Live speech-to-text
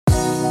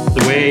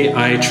The way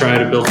I try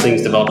to build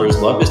things developers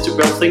love is to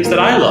build things that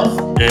I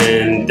love.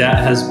 And that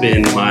has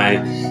been my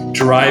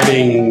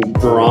driving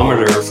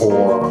barometer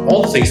for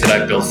all the things that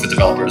I've built for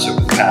developers over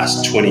the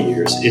past 20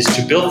 years, is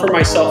to build for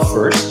myself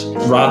first,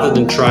 rather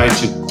than try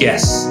to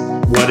guess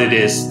what it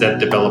is that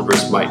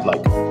developers might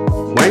like.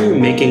 Why are you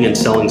making and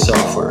selling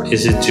software?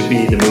 Is it to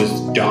be the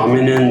most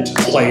dominant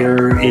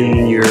player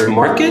in your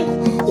market?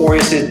 Or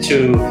is it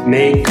to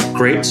make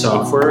great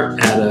software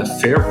at a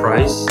fair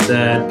price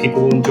that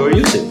people enjoy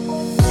using?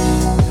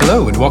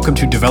 Hello, and welcome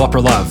to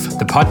Developer Love,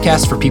 the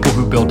podcast for people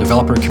who build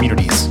developer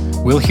communities.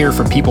 We'll hear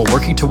from people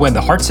working to win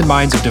the hearts and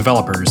minds of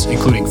developers,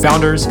 including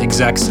founders,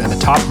 execs, and the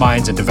top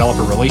minds in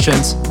developer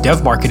relations,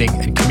 dev marketing,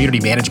 and community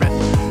management.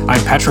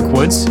 I'm Patrick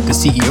Woods, the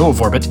CEO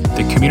of Orbit,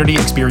 the community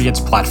experience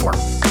platform.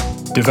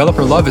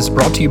 Developer Love is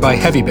brought to you by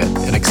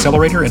HeavyBit, an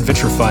accelerator and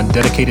venture fund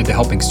dedicated to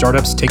helping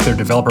startups take their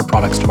developer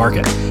products to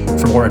market.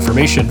 For more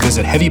information,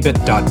 visit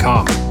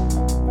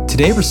heavybit.com.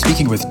 Today we're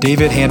speaking with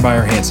David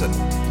Handmeier Hansen.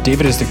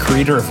 David is the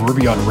creator of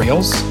Ruby on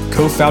Rails,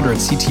 co-founder and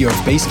CTO of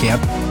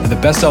Basecamp, and the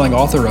best-selling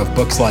author of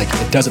books like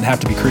It Doesn't Have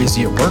to Be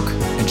Crazy at Work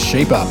and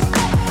Shape Up.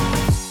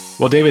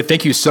 Well, David,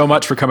 thank you so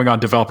much for coming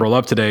on Developer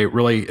Love today.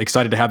 Really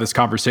excited to have this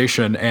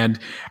conversation. And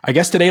I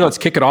guess today, let's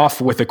kick it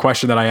off with a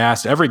question that I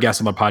asked every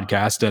guest on the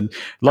podcast, and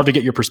I'd love to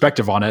get your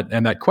perspective on it.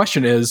 And that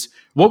question is,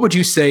 what would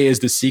you say is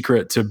the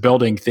secret to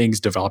building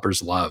things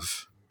developers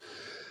love?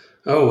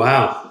 Oh,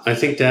 wow. I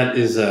think that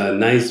is a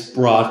nice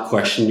broad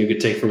question you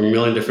could take from a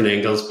million different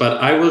angles, but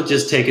I will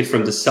just take it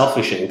from the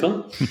selfish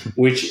angle,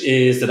 which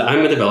is that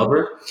I'm a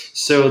developer.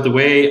 So the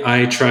way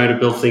I try to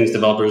build things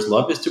developers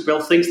love is to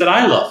build things that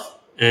I love.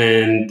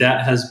 And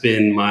that has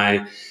been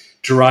my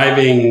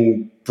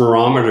driving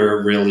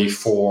barometer really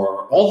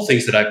for all the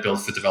things that I've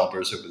built for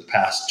developers over the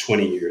past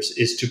 20 years,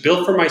 is to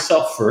build for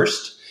myself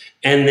first,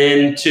 and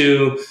then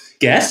to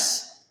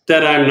guess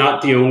that I'm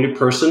not the only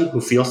person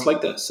who feels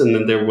like this. And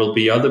then there will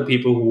be other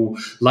people who,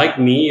 like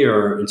me,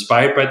 are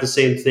inspired by the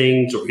same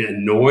things or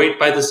annoyed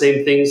by the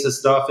same things,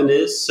 as it often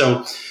is.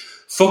 So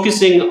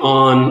focusing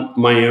on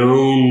my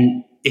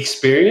own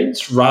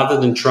experience rather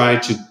than try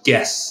to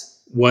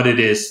guess what it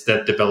is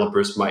that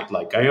developers might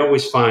like. I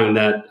always find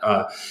that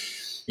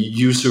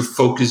user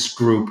focus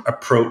group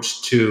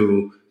approach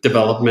to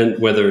development,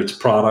 whether it's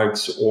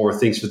products or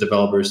things for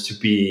developers, to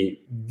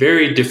be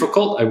very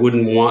difficult. I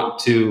wouldn't want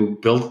to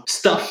build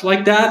stuff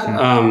like that.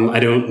 I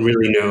don't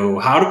really know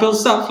how to build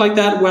stuff like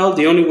that well.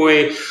 The only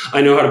way I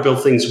know how to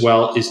build things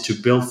well is to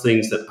build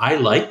things that I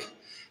like,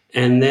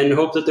 and then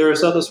hope that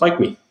there's others like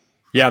me.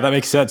 Yeah, that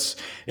makes sense.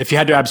 If you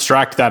had to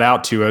abstract that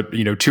out to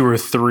two or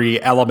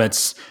three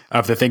elements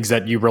of the things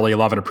that you really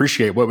love and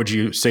appreciate, what would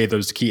you say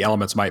those key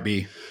elements might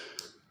be?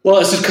 Well,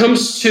 as it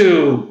comes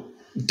to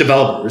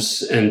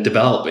developers and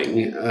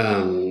developing,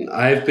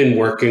 I've been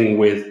working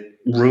with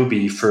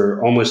Ruby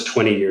for almost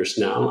 20 years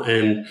now.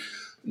 And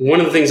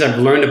one of the things I've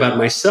learned about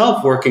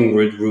myself working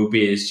with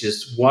Ruby is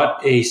just what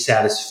a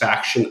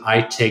satisfaction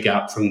I take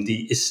out from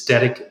the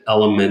aesthetic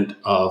element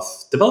of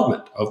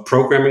development, of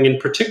programming in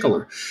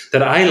particular,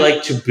 that I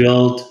like to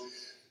build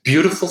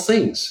beautiful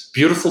things,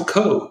 beautiful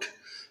code.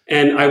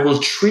 And I will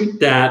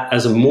treat that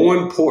as a more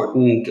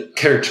important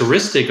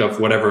characteristic of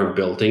whatever I'm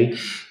building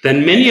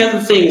than many other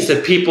things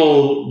that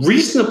people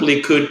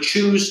reasonably could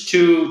choose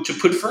to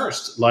put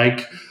first,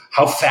 like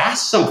how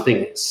fast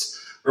something is,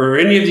 or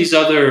any of these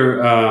other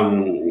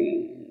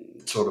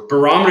sort of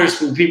barometers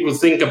people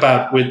think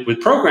about with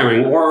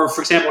programming, or,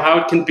 for example, how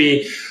it can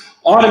be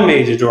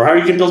automated or how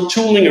you can build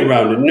tooling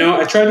around it. No,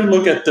 I try to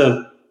look at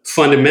the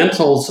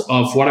fundamentals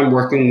of what I'm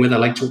working with. I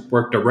like to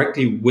work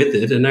directly with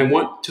it, and I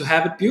want to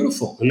have it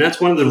beautiful. And that's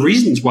one of the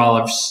reasons why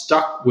I've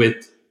stuck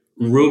with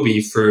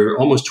Ruby for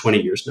almost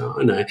 20 years now.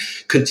 And I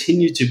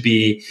continue to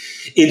be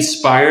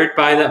inspired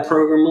by that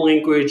programming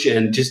language,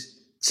 and just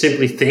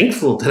simply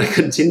thankful that I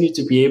continue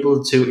to be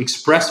able to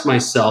express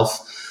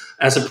myself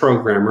as a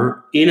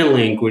programmer in a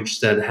language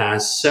that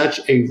has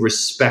such a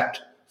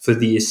respect for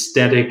the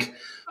aesthetic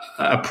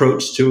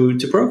approach to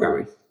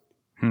programming.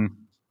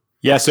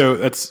 Yeah, so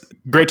that's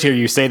great to hear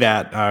you say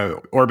that.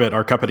 Orbit,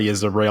 our company,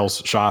 is a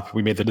Rails shop.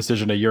 We made the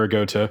decision a year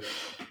ago to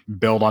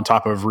build on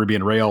top of Ruby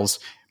and Rails.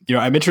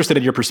 I'm interested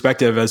in your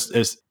perspective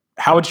as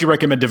how would you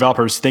recommend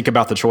developers think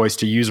about the choice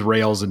to use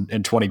Rails in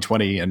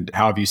 2020, and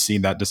how have you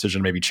seen that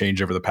decision maybe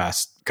change over the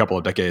past couple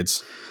of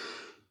decades?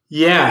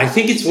 Yeah, I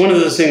think it's one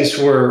of those things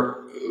where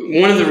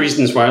one of the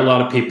reasons why a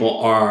lot of people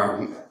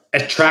are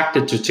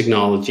attracted to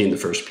technology in the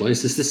first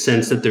place is the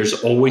sense that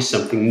there's always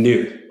something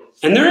new.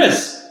 And there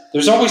is.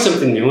 There's always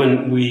something new,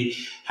 and we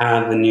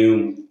have the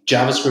new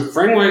JavaScript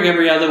framework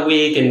every other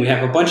week, and we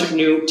have a bunch of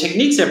new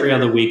techniques every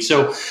other week.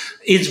 So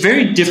it's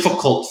very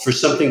difficult for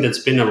something that's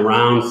been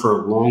around for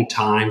a long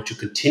time to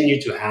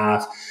continue to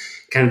have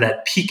kind of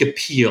that peak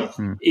appeal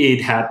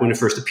it had when it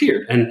first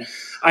appeared. And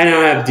I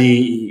now have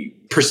the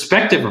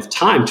perspective of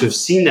time to have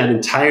seen that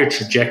entire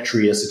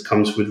trajectory as it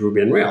comes with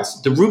Ruby on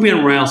Rails. The Ruby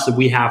on Rails that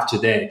we have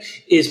today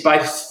is by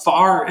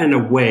far and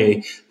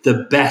away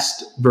the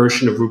best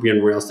version of Ruby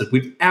on Rails that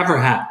we've ever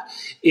had.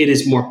 It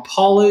is more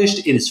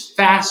polished, it is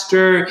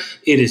faster,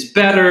 it is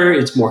better,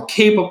 it's more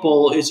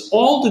capable. It's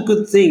all the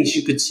good things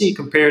you could see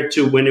compared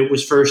to when it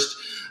was first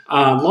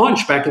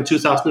launched back in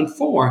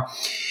 2004.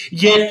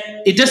 Yet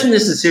it doesn't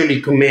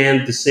necessarily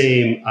command the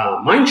same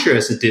mindshare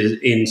as it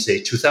did in,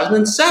 say,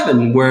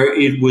 2007, where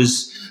it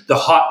was the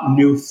hot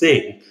new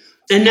thing.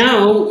 And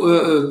now,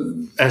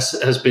 as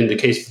has been the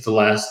case for the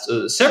last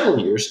several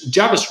years,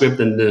 JavaScript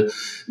and the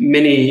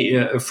many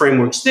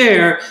frameworks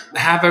there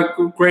have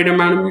a great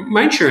amount of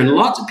mindshare. And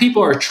lots of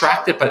people are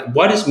attracted by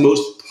what is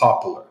most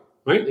popular,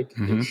 right?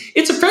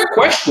 It's a fair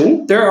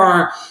question. There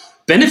are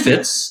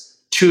benefits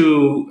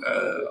to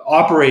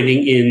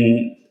operating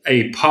in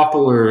a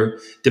popular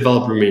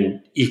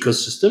development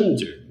ecosystem.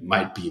 There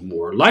might be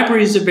more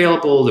libraries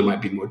available, there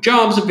might be more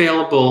jobs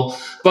available,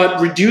 but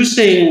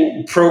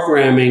reducing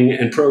programming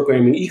and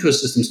programming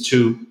ecosystems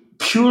to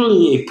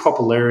purely a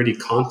popularity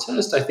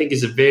contest, I think,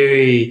 is a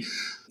very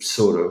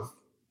sort of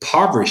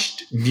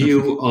impoverished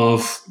view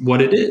of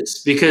what it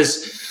is.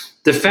 Because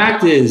the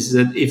fact is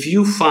that if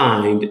you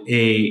find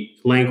a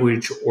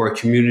language or a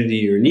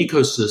community or an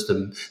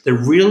ecosystem that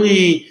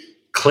really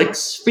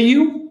clicks for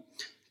you,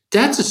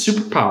 that's a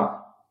superpower.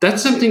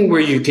 That's something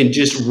where you can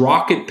just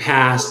rocket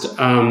past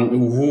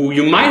who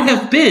you might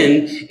have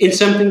been in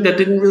something that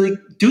didn't really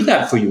do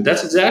that for you.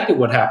 That's exactly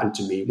what happened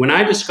to me. When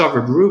I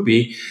discovered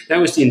Ruby, that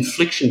was the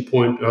inflection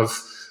point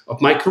of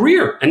my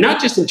career. And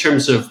not just in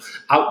terms of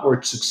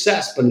outward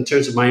success, but in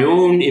terms of my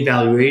own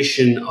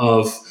evaluation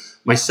of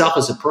myself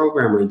as a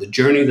programmer and the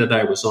journey that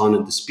I was on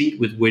and the speed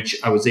with which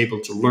I was able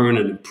to learn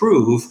and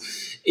improve.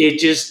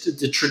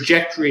 The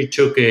trajectory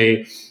took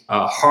a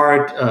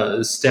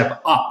hard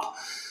step up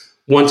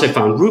once I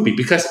found Ruby,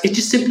 because it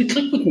just simply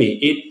clicked with me.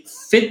 It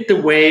fit the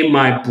way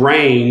my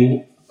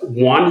brain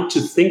wanted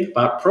to think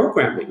about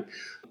programming.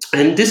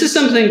 And this is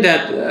something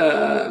that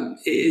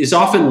is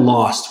often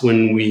lost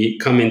when we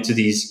come into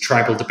these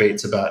tribal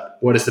debates about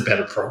what is the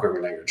better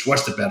programming language,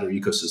 what's the better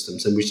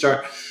ecosystems, and we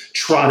start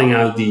trotting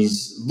out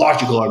these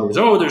logical arguments.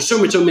 Oh, there's so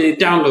many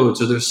downloads,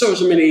 or there's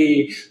so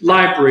many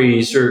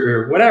libraries,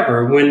 or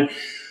whatever, when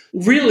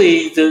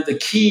really the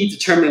key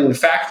determining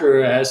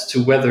factor as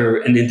to whether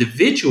an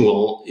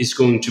individual is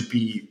going to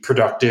be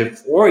productive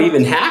or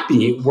even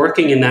happy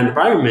working in that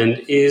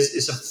environment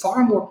is a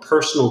far more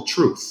personal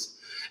truth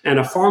and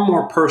a far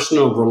more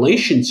personal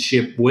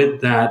relationship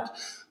with that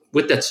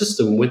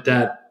system, with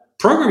that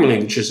programming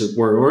language, as it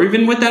were, or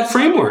even with that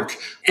framework.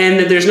 And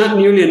there's not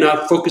nearly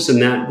enough focus on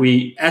that.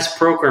 We, as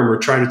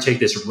programmers, try to take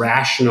this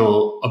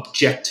rational,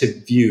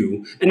 objective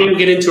view, and then we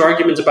get into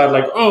arguments about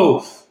like,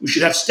 oh, we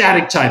should have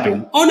static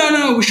typing. Oh,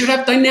 no, we should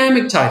have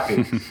dynamic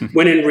typing.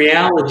 When in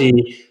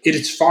reality, it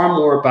is far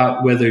more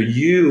about whether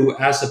you,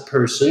 as a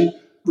person,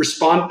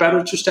 respond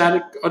better to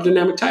static or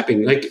dynamic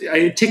typing. Like,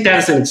 I take that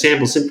as an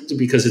example simply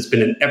because it's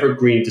been an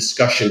evergreen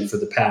discussion for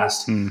the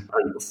past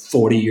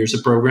 40 years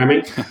of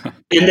programming.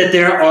 And that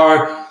there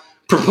are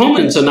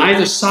proponents on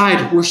either side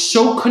who are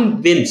so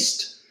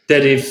convinced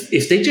that if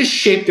they just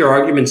shape their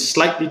arguments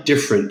slightly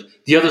different,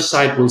 the other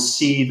side will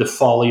see the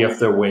folly of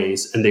their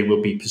ways and they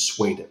will be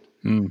persuaded.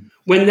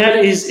 When that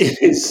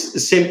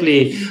is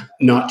simply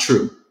not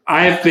true.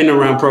 I've been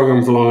around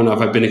programming for long enough.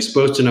 I've been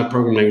exposed to enough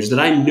programming languages that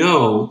I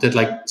know that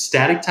like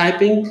static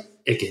typing,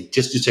 again,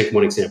 just to take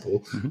one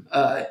example,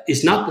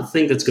 is not the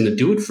thing that's going to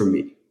do it for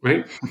me,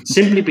 right?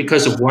 Simply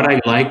because of what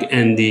I like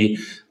and the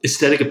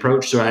aesthetic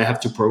approach that I have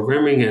to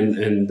programming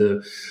and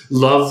the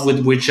love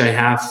with which I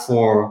have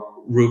for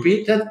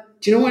Ruby, that,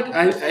 you know what,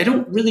 I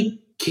don't really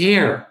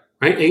care,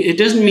 right? It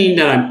doesn't mean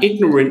that I'm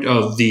ignorant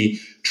of the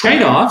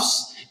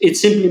trade-offs. It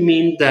simply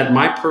means that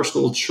my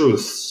personal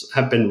truths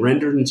have been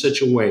rendered in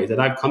such a way that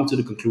I've come to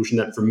the conclusion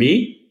that for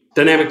me,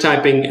 dynamic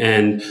typing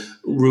and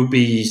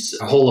Ruby's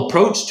whole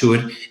approach to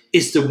it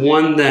is the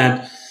one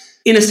that,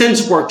 in a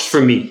sense, works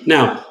for me.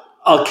 Now,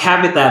 I'll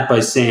caveat that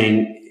by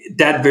saying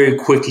that very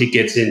quickly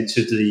gets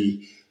into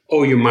the,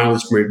 your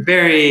mileage may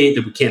vary,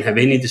 that we can't have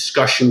any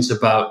discussions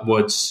about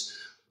what's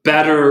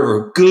better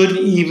or good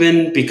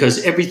even,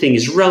 because everything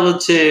is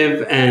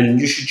relative and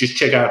you should just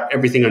check out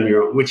everything on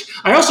your own, which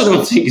I also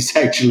don't think is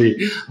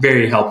actually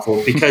very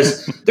helpful,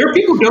 because there are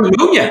people who don't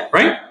know yet,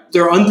 right?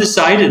 They're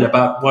undecided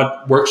about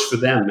what works for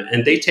them,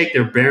 and they take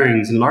their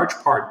bearings in large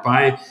part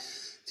by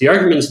the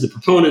arguments of the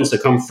proponents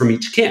that come from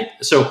each camp.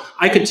 So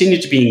I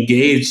continue to be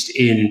engaged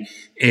in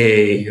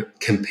a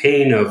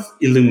campaign of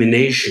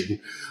illumination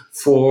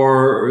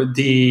for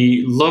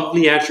the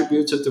lovely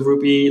attributes of the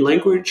Ruby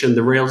language and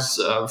the Rails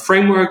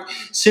framework,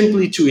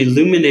 simply to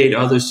illuminate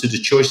others to the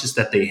choices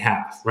that they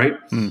have, right?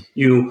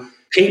 You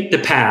paint the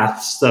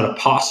paths that are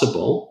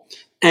possible,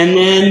 and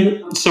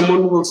then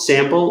someone will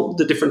sample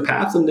the different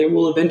paths, and they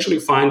will eventually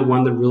find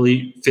one that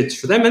really fits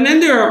for them. And then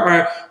there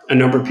are a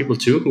number of people,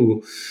 too,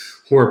 who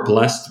are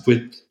blessed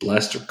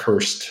or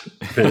cursed,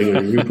 depending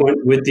on your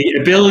viewpoint, with the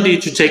ability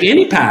to take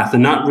any path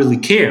and not really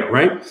care,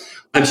 right?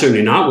 I'm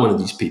certainly not one of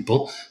these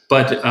people,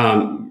 but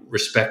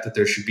respect that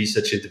there should be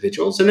such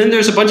individuals. And then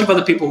there's a bunch of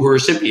other people who are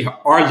simply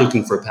are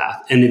looking for a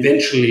path and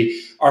eventually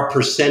are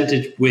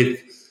presented with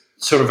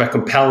sort of a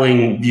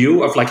compelling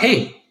view of like,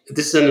 hey,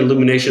 this is an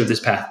illumination of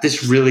this path.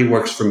 This really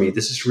works for me.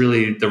 This is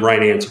really the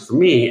right answer for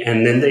me.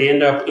 And then they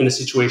end up in a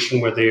situation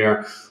where they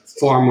are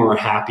far more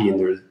happy in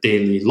their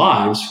daily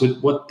lives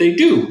with what they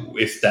do,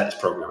 if that is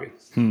programming.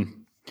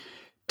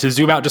 To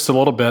zoom out just a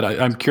little bit,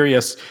 I'm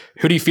curious,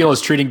 who do you feel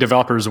is treating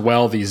developers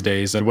well these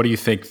days? And what do you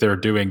think they're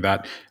doing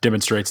that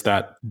demonstrates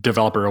that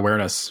developer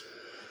awareness?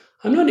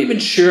 I'm not even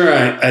sure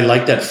I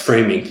like that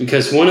framing,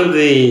 because one of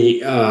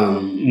the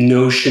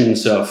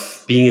notions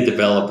of being a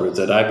developer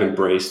that I've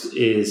embraced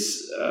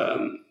is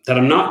that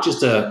I'm not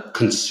just a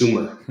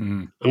consumer.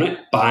 I'm not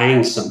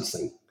buying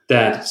something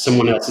that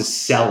someone else is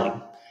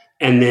selling.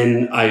 And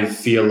then I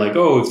feel like,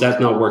 oh, if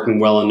that's not working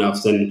well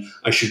enough, then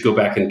I should go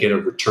back and get a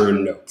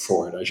return note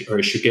for it, or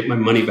I should get my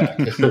money back.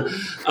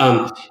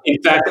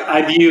 In fact,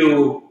 I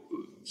view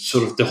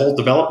sort of the whole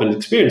development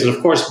experience, and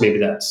of course, maybe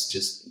that's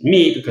just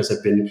me because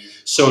I've been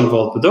so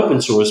involved with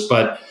open source,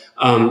 but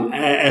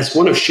as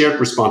one of shared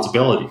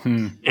responsibility.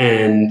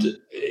 And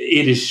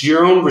it is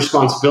your own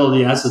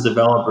responsibility as a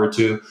developer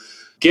to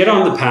get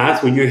on the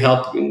path where you're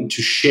helping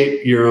to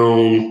shape your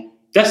own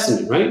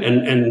destiny, right?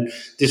 And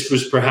this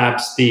was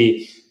perhaps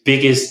the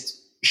biggest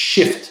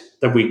shift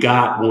that we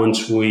got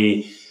once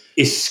we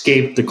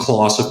escaped the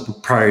claws of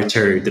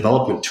proprietary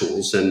development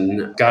tools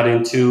and got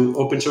into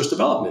open source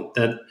development,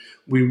 that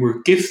we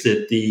were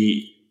gifted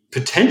the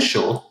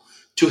potential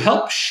to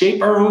help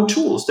shape our own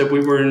tools, that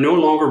we were no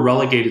longer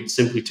relegated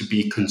simply to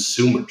be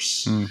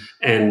consumers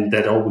and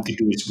that all we could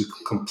do is we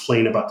could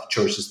complain about the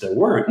choices there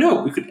were.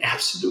 No, we could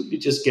absolutely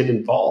just get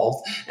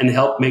involved and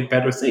help make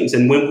better things.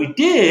 And when we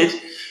did,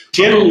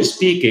 generally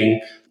speaking,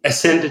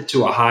 ascended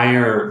to a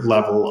higher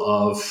level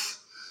of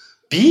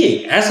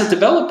being as a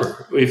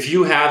developer. If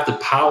you have the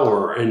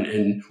power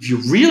and if you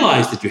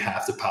realize that you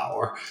have the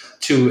power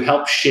to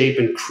help shape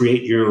and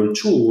create your own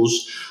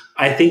tools,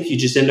 I think you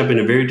just end up in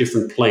a very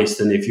different place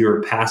than if you're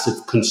a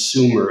passive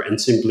consumer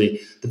and simply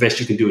the best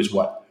you can do is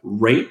what?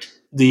 Rate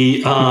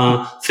the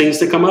things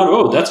that come out.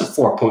 Oh, that's a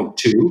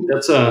 4.2.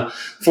 That's a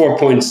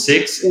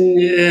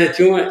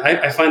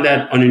 4.6. I find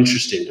that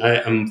uninteresting.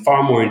 I'm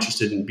far more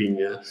interested in being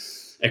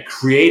a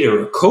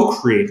creator, a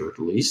co-creator at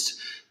least,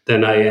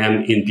 than I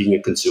am in being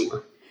a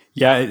consumer.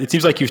 Yeah, it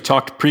seems like you've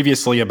talked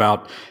previously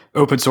about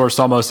open source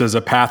almost as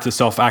a path to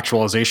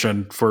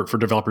self-actualization for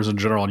developers in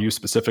general, and you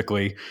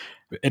specifically.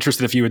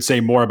 Interested if you would say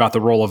more about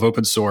the role of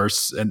open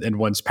source and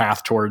one's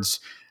path towards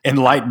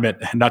enlightenment,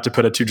 not to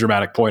put a too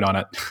dramatic point on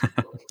it.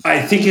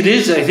 I think it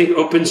is. I think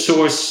open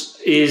source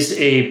is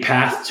a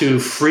path to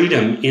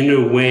freedom in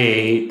a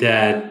way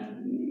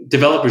that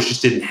developers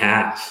just didn't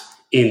have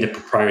in the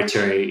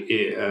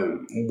proprietary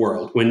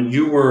world. When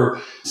you were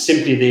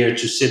simply there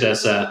to sit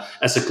as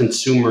a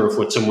consumer of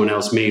what someone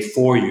else made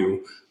for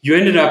you, you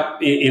ended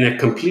up in a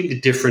completely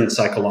different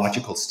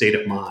psychological state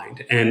of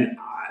mind. And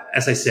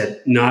as I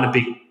said, not a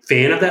big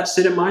fan of that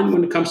state of mind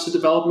when it comes to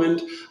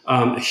development.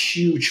 A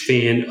huge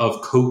fan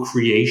of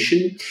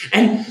co-creation.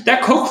 And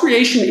that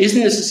co-creation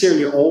isn't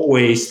necessarily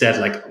always that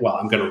like, well,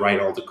 I'm going to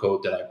write all the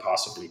code that I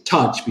possibly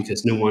touch,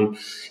 because no one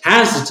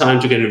has the time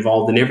to get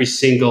involved in every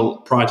single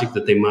project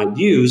that they might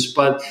use.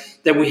 But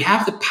that we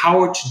have the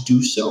power to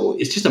do so.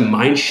 It's just a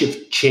mind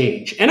shift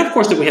change. And of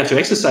course, that we have to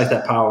exercise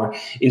that power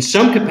in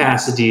some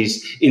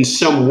capacities, in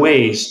some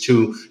ways,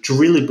 to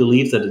really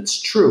believe that it's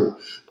true.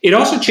 It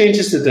also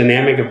changes the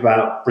dynamic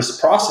about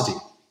reciprocity,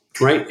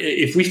 right?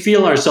 If we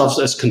feel ourselves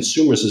as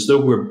consumers as though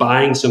we're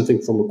buying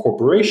something from a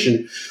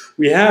corporation,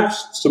 we have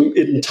some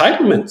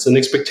entitlements and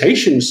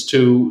expectations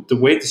to the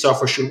way the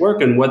software should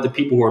work and what the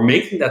people who are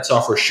making that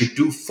software should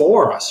do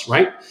for us,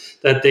 right?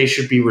 That they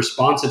should be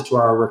responsive to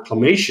our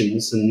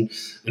reclamations and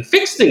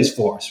fix things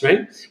for us,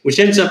 right? Which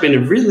ends up in a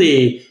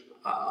really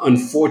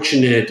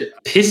unfortunate,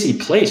 pissy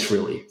place,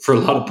 really, for a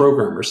lot of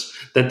programmers,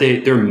 that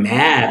they're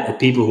mad at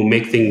people who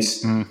make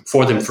things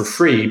for them for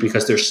free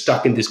because they're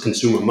stuck in this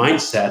consumer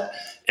mindset.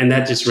 And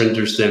that just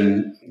renders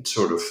them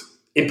sort of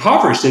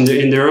impoverished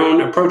in their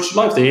own approach to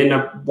life. They end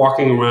up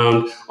walking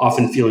around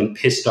often feeling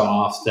pissed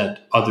off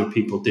that other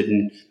people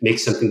didn't make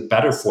something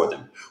better for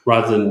them,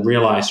 rather than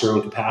realize their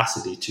own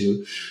capacity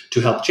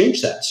to help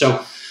change that.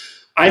 So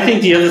I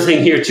think the other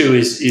thing here too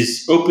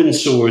is open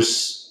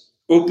source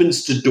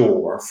opens the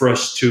door for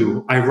us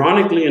to,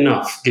 ironically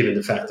enough, given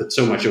the fact that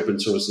so much open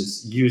source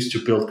is used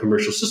to build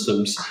commercial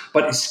systems,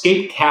 but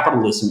escape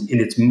capitalism in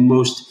its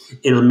most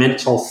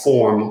elemental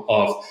form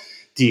of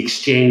the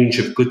exchange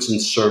of goods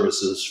and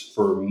services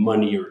for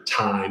money or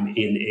time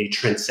in a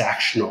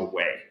transactional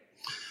way.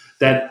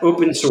 That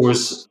open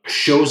source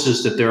shows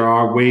us that there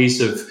are ways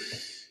of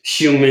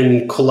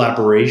human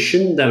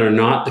collaboration that are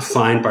not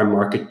defined by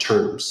market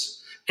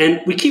terms.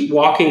 And we keep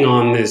walking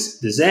on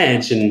this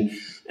edge, and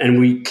And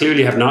we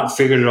clearly have not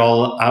figured it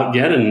all out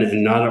yet,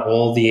 and not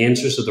all the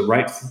answers are the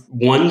right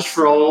ones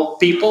for all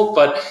people.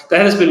 But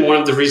that has been one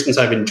of the reasons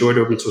I've enjoyed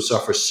open source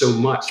software so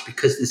much,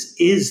 because this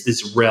is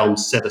this realm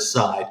set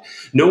aside.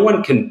 No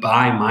one can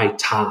buy my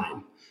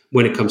time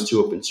when it comes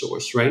to open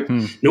source, right?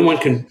 No one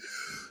can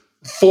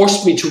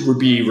force me to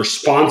be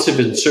responsive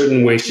in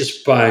certain ways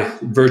just by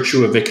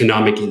virtue of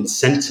economic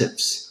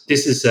incentives.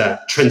 This is a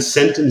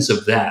transcendence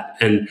of that.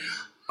 And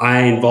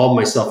I involve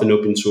myself in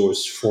open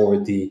source for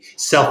the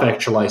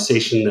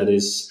self-actualization that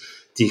is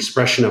the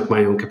expression of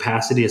my own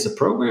capacity as a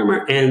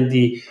programmer, and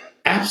the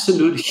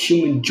absolute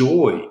human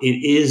joy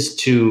it is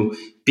to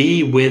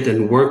be with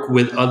and work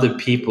with other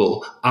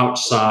people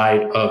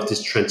outside of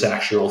this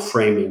transactional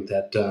framing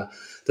that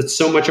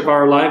so much of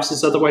our lives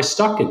is otherwise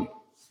stuck in.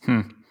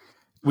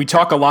 We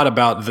talk a lot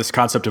about this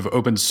concept of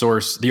open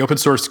source, the open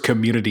source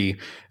community.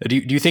 Do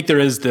you think there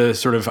is the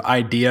sort of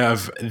idea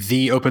of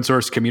the open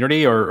source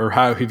community, or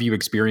how have you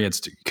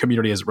experienced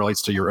community as it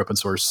relates to your open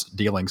source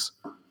dealings?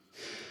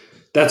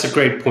 That's a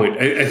great point.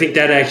 I think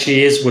that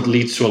actually is what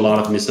leads to a lot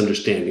of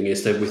misunderstanding,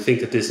 is that we think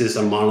that this is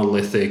a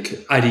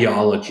monolithic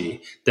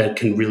ideology that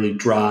can really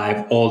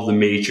drive all the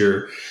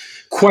major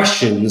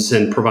questions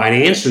and provide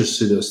answers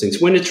to those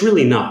things, when it's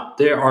really not.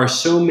 There are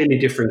so many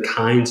different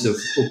kinds of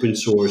open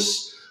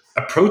source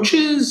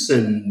approaches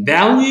and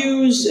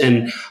values,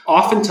 and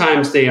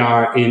oftentimes they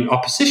are in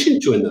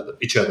opposition to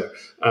each other.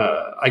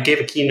 I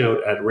gave a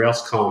keynote at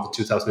RailsConf in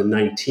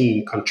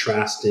 2019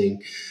 contrasting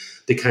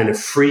the kind of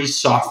free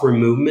software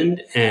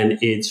movement and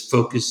its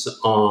focus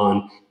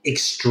on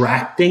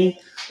extracting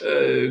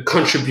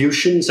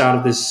contributions out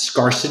of this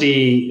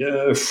scarcity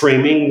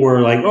framing,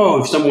 where like,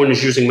 oh, if someone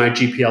is using my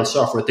GPL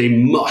software, they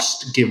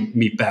must give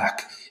me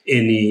back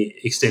any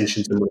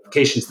extensions and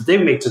modifications that they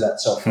make to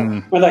that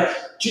software. But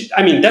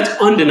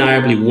that's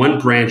undeniably one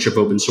branch of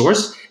open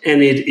source,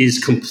 and it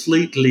is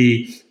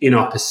completely in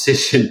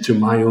opposition to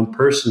my own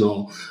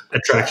personal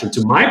attraction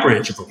to my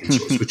branch of open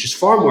source, which is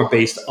far more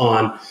based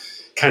on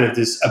kind of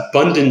this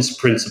abundance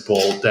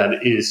principle that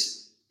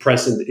is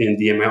present in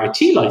the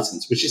MIT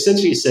license, which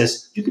essentially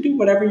says you can do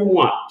whatever you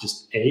want.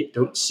 Just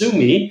don't sue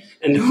me,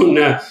 and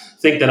don't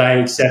think that I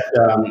accept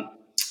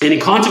any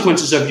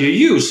consequences of your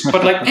use.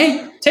 But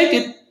hey, take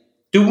it.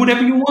 Do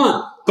whatever you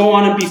want. Go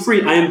on and be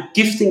free. I am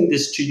gifting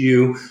this to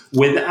you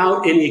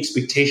without any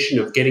expectation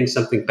of getting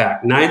something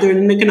back, neither in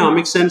an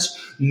economic sense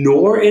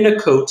nor in a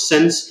code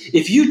sense.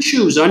 If you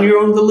choose on your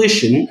own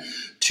volition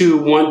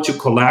to want to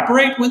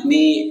collaborate with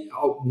me,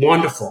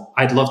 wonderful.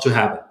 I'd love to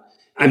have it.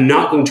 I'm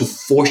not going to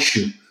force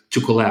you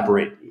to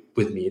collaborate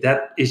with me.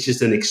 That is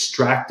just an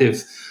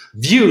extractive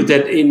view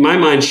that, in my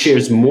mind,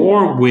 shares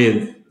more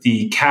with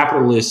the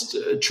capitalist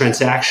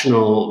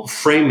transactional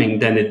framing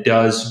than it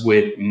does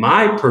with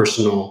my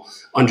personal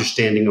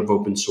understanding of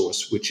open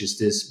source, which is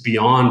this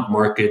beyond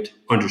market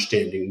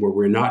understanding, where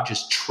we're not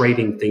just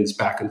trading things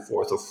back and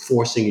forth or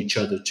forcing each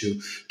other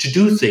to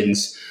do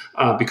things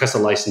because the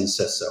license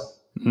says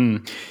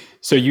so.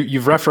 So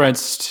you've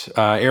referenced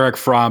Erich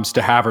Fromm's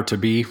 "To Have or to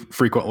Be"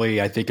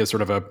 frequently, I think, as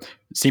sort of a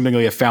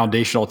seemingly a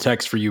foundational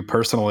text for you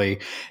personally.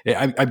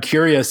 I'm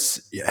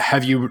curious,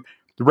 have you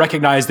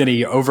recognized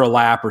any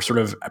overlap or sort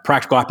of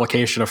practical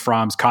application of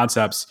Fromm's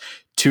concepts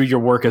to your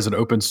work as an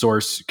open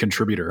source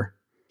contributor?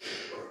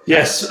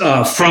 Yes,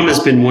 Fromm has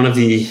been one of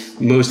the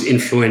most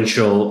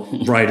influential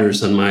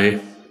writers on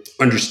my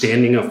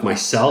understanding of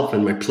myself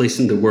and my place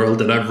in the world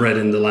that I've read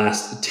in the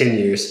last 10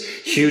 years.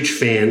 Huge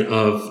fan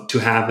of To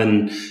Have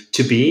and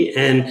to Be.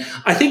 And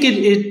I think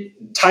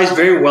it ties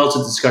very well to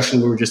the discussion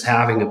we were just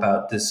having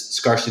about this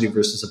scarcity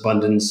versus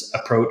abundance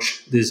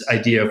approach, this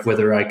idea of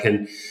whether I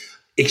can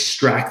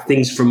extract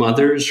things from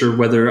others or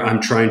whether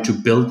I'm trying to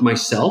build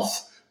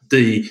myself.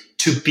 The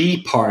to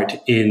be part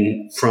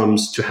in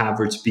Fromm's To Have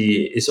or to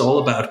Be is all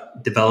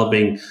about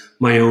developing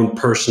my own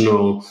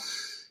personal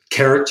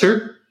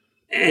character,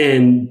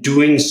 and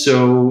doing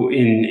so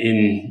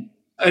in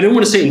I don't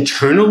want to say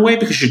internal way,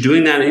 because you're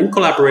doing that in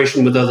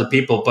collaboration with other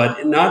people,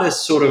 but not as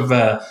sort of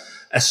a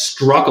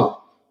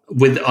struggle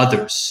with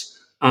others.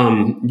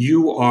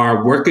 You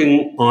are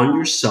working on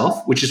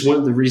yourself, which is one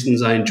of the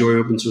reasons I enjoy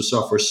open source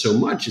software so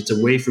much. It's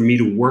a way for me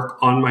to work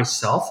on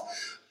myself,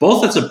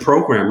 both as a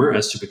programmer,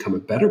 as to become a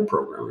better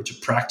programmer, to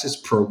practice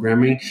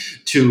programming,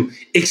 to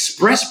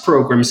express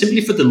programming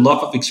simply for the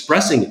love of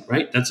expressing it,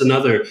 right? That's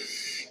another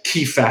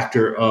key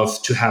factor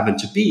of To Have and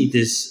to Be,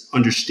 this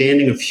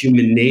understanding of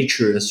human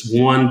nature as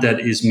one that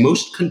is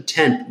most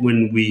content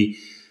when we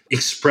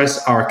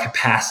express our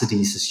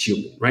capacities as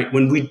human, right?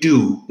 When we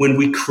do, when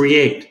we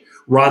create,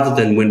 rather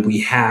than when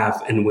we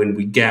have and when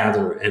we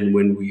gather and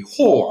when we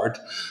hoard,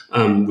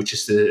 which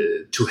is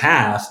the to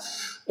have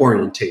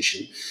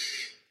orientation.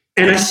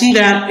 And I see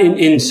that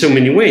in so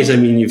many ways. I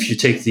mean, if you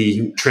take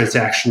the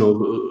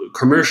transactional,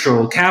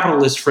 commercial,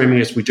 capitalist framing,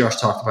 as we just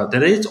talked about,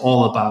 that it's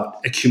all about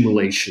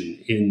accumulation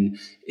in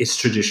its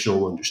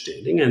traditional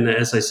understanding. And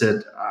as I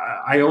said,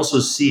 I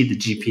also see the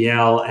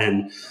GPL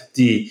and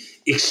the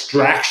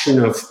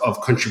extraction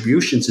of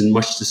contributions in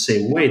much the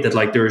same way, that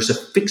like there is a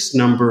fixed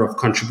number of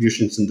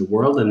contributions in the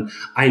world and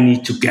I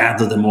need to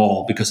gather them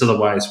all, because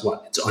otherwise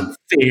it's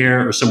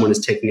unfair or someone is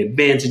taking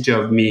advantage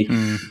of me.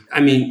 I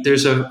mean,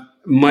 there's a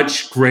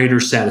much greater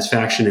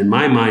satisfaction in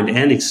my mind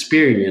and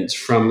experience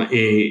from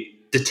a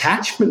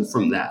detachment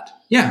from that.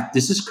 Yeah,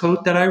 this is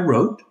code that I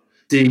wrote.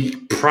 The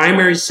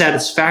primary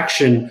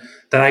satisfaction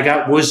that I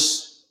got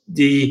was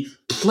the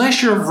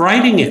pleasure of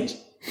writing it.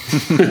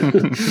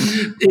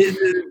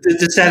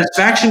 The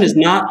satisfaction is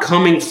not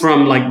coming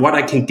from like what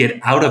I can get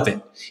out of it,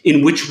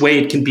 in which way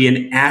it can be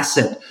an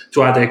asset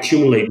to either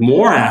accumulate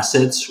more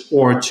assets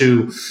or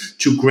to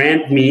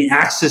grant me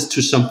access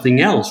to something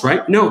else,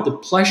 right? No, the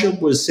pleasure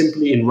was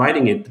simply in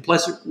writing it. The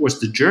pleasure was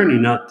the journey,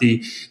 not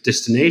the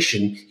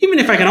destination. Even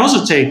if I can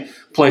also take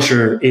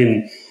pleasure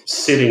in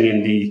sitting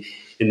in the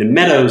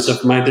meadows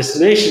of my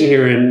destination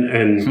here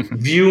and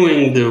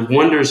viewing the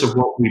wonders of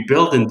what we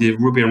built in the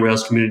Ruby on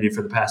Rails community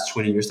for the past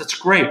 20 years. That's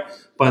great.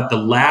 But the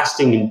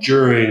lasting,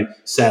 enduring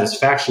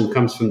satisfaction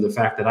comes from the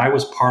fact that I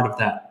was part of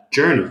that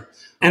journey.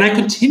 And I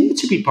continue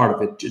to be part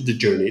of it, the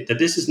journey, that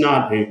this is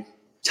not a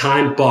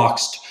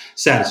time-boxed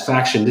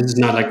satisfaction. This is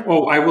not like,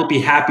 oh, I will be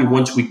happy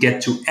once we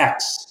get to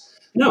X.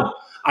 No,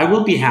 I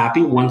will be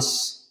happy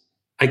once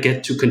I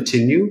get to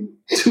continue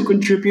to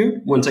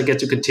contribute, once I get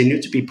to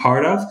continue to be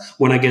part of,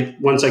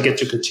 once I get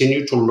to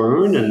continue to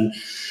learn, and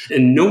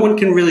no one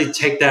can really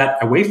take that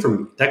away from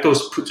me. That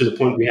goes to the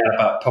point we had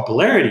about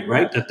popularity,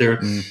 right? That there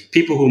are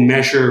people who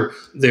measure,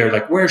 they're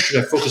like, where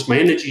should I focus my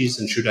energies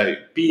and should I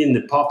be in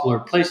the popular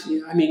place?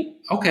 I mean,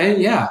 okay,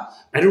 yeah,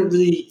 I don't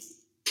really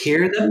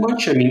care that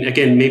much. I mean,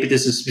 again, maybe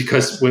this is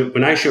because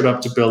when I showed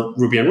up to build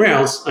Ruby on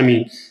Rails, I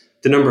mean,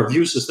 the number of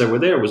users that were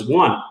there was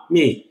one,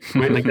 me,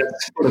 right? Like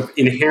that's sort of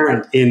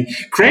inherent in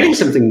creating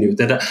something new,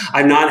 that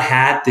I've not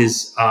had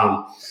this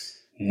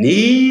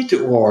need,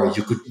 or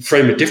you could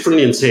frame it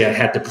differently and say I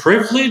had the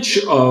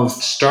privilege of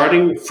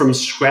starting from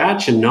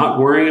scratch and not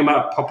worrying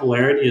about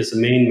popularity as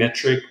the main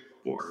metric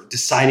or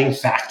deciding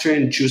factor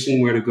in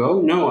choosing where to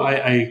go. No,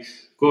 I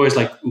go as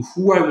like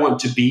who I want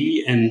to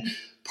be, and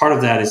part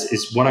of that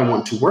is what I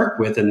want to work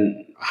with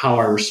and how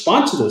I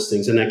respond to those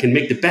things, and I can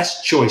make the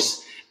best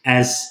choice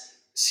as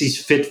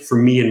sees fit for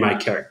me and my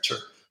character.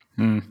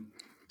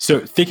 So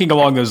thinking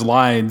along those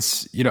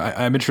lines,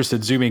 I'm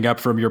interested, zooming up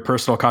from your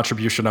personal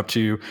contribution up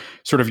to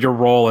sort of your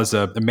role as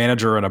a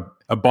manager and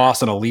a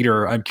boss and a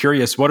leader. I'm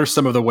curious, what are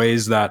some of the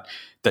ways that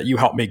you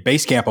help make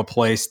Basecamp a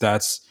place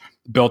that's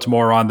built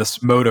more on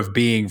this mode of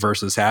being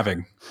versus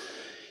having?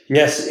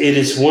 Yes, it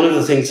is one of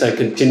the things I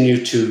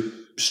continue to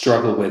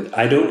struggle with.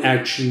 I don't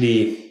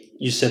actually,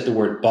 you said the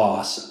word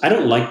boss. I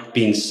don't like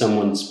being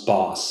someone's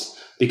boss,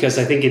 because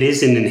I think it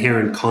is an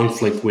inherent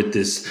conflict with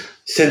this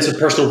sense of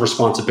personal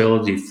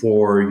responsibility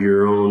for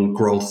your own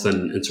growth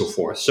and so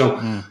forth. So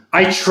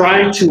I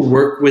try to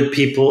work with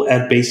people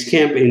at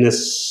Basecamp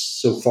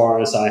so far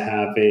as I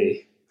have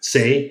a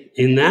say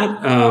in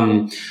that,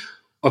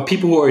 of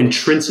people who are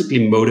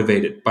intrinsically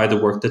motivated by the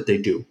work that they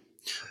do.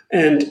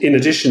 And in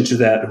addition to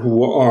that,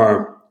 who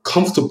are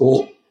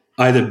comfortable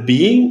either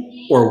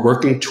being or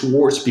working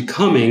towards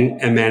becoming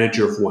a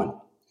manager of one.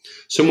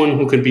 Someone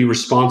who can be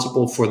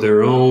responsible for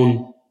their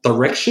own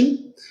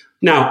direction.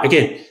 Now,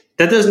 again,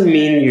 that doesn't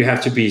mean you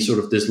have to be sort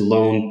of this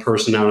lone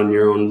person out on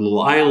your own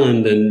little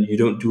island and you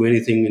don't do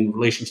anything in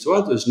relation to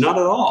others. Not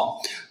at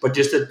all. But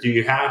just that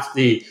you have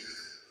the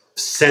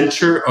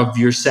center of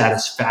your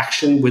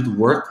satisfaction with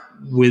work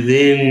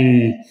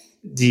within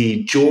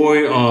the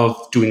joy of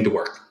doing the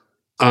work.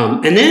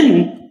 And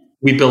then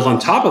we build on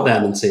top of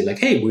that and say like,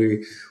 hey,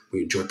 we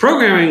enjoy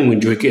programming, we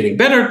enjoy getting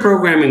better at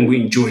programming, we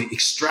enjoy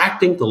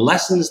extracting the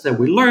lessons that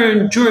we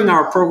learn during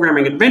our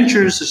programming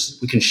adventures so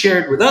we can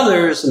share it with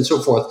others and so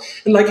forth.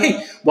 And like,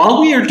 hey, while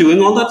we are doing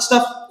all that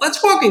stuff,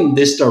 let's walk in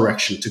this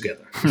direction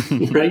together,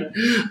 right?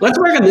 Let's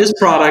work on this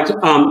product.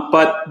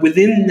 But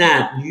within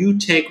that, you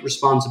take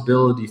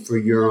responsibility for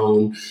your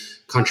own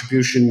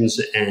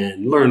contributions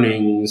and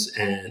learnings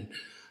and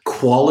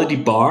quality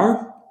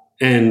bar.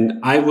 And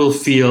I will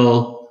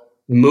feel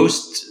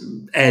most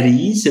at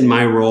ease in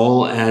my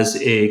role as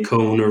a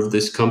co-owner of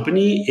this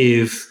company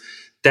if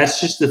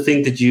that's just the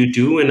thing that you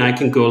do, and I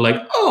can go like,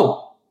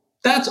 oh,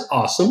 that's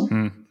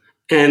awesome.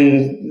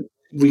 And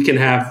we can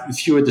have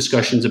fewer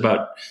discussions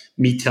about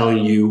me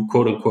telling you,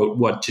 quote unquote,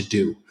 what to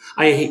do.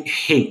 I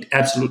hate,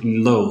 absolutely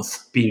loathe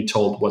being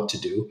told what to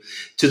do,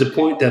 to the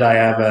point that I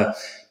have a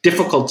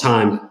difficult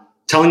time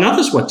telling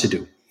others what to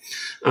do.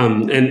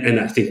 And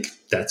I think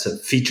that's a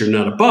feature,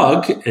 not a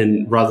bug.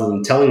 And rather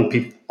than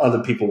telling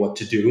other people what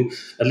to do,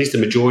 at least the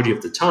majority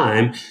of the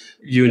time,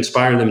 you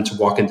inspire them to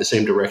walk in the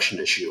same direction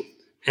as you.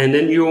 And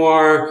then you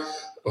are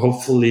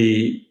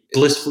hopefully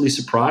blissfully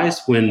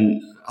surprised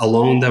when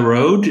along the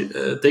road,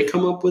 they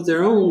come up with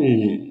their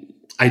own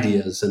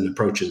ideas and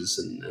approaches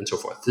and so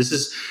forth. This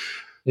is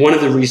one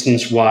of the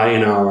reasons why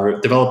in our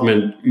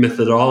development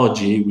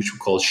methodology, which we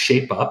call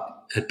Shape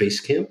Up at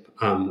Basecamp,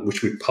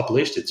 which we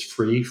published, it's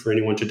free for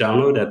anyone to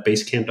download at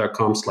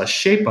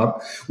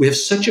basecamp.com/shapeup, we have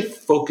such a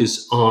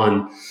focus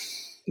on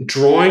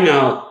drawing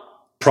out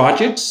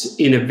projects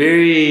in a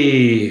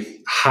very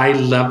high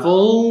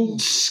level,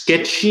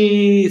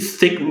 sketchy,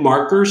 thick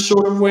marker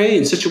sort of way,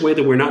 in such a way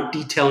that we're not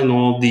detailing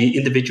all the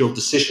individual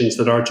decisions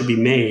that are to be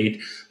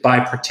made by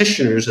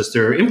practitioners as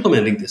they're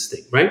implementing this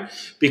thing, right?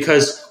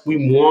 Because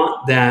we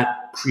want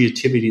that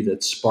creativity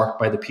that's sparked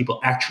by the people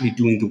actually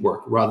doing the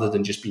work rather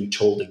than just being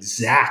told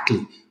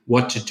exactly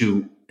what to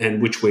do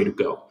and which way to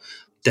go.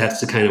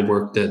 That's the kind of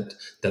work that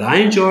I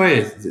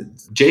enjoy,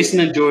 Jason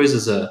enjoys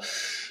as a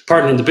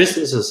partner in the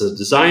business, as a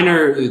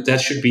designer. That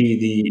should be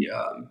the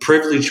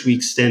privilege we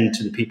extend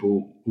to the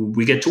people who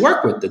we get to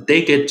work with, that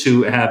they get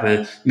to have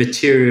a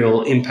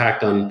material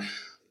impact on.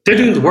 They're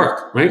doing the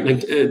work, right?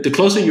 Like the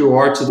closer you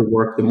are to the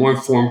work, the more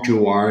informed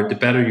you are, the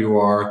better you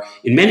are,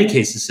 in many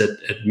cases, at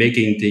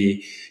making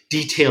the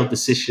detailed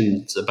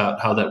decisions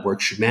about how that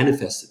work should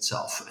manifest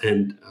itself.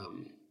 And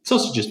it's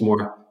also just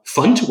more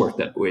fun to work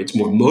that way. It's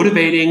more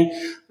motivating.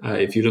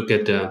 If you look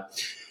at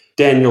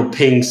Daniel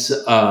Pink's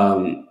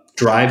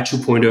Drive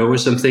 2.0 or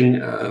something,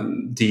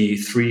 the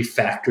 3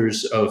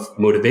 factors of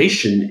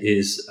motivation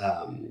is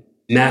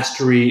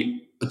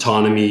mastery,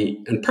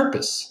 autonomy, and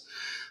purpose.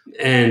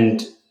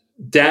 And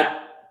that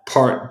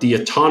part, the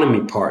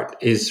autonomy part,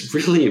 is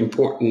really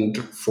important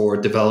for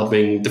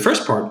developing the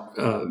first part,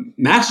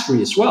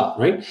 mastery as well,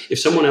 right? If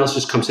someone else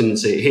just comes in and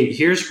say, hey,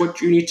 here's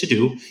what you need to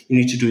do. You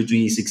need to do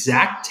these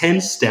exact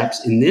 10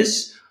 steps in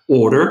this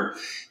order.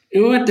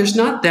 You know what? There's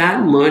not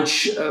that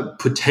much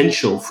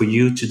potential for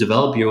you to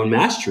develop your own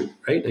mastery,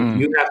 right? Like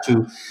you have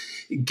to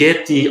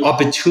get the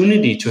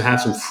opportunity to have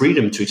some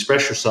freedom to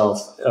express yourself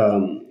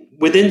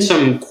within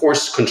some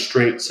course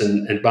constraints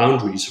and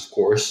boundaries, of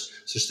course,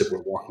 such that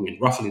we're walking in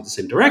roughly the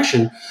same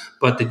direction,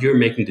 but that you're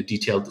making the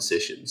detailed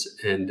decisions.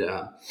 And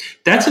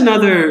that's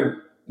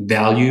another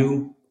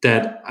value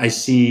that I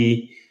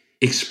see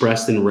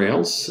expressed in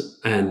Rails,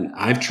 and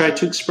I've tried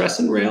to express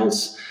in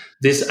Rails.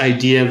 This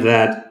idea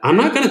that I'm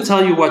not going to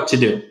tell you what to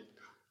do.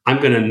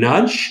 I'm going to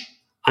nudge.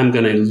 I'm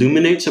going to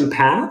illuminate some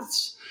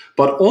paths.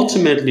 But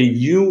ultimately,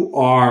 you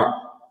are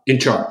in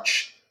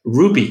charge.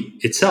 Ruby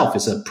itself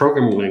is a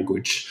programming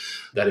language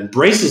that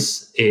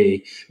embraces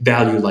a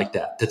value like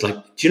that. That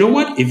like, do you know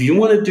what? If you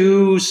want to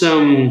do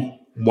some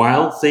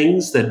wild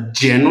things that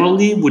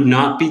generally would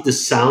not be the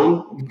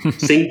sound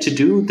thing to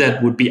do,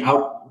 that would be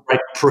outright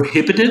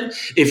prohibited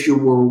if you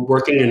were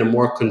working in a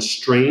more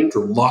constrained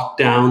or locked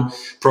down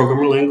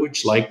programming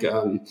language like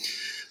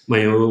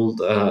my old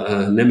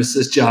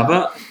nemesis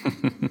Java,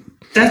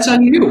 that's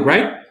on you,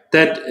 right?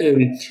 That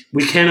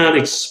we cannot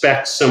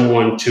expect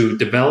someone to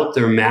develop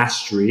their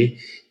mastery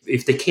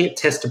if they can't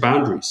test the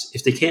boundaries,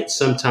 if they can't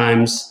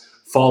sometimes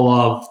fall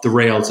off the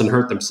rails and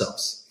hurt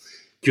themselves.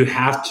 You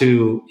have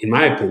to, in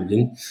my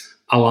opinion,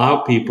 allow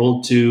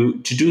people to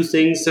do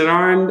things that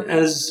aren't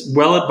as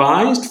well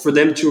advised for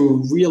them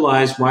to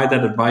realize why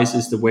that advice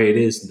is the way it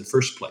is in the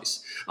first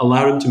place.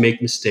 Allow them to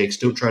make mistakes.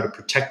 Don't try to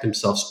protect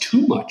themselves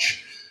too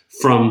much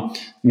from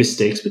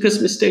mistakes, because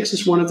mistakes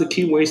is one of the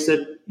key ways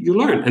that you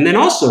learn. And then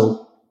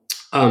also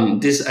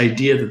this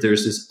idea that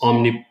there's this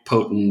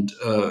omnipotent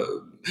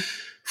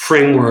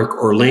framework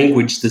or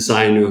language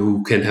designer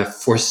who can have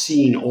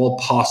foreseen all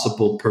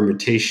possible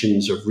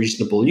permutations of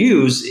reasonable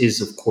use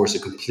is, of course, a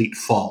complete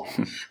fault.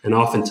 And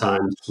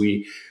oftentimes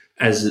we,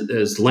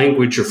 as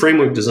language or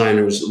framework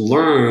designers,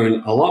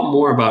 learn a lot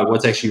more about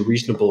what's actually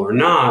reasonable or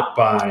not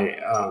by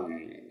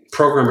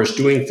programmers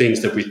doing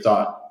things that we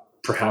thought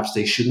perhaps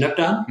they shouldn't have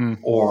done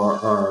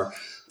or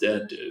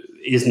that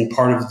isn't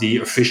part of the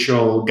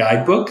official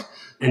guidebook.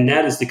 And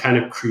that is the kind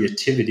of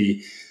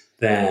creativity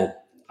that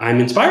I'm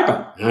inspired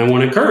by, and I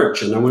want to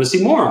encourage, and I want to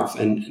see more of.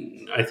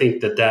 And I think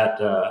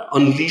that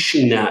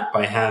unleashing that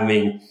by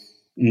having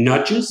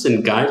nudges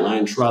and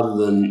guidelines rather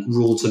than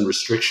rules and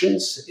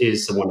restrictions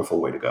is a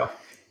wonderful way to go.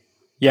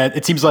 Yeah,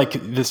 it seems like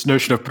this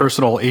notion of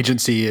personal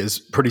agency is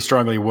pretty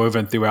strongly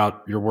woven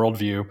throughout your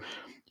worldview.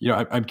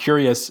 I'm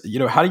curious,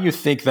 how do you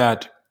think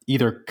that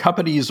either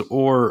companies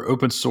or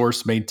open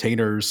source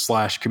maintainers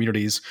 /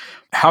 communities,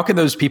 how can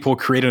those people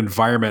create an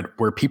environment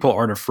where people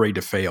aren't afraid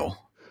to fail?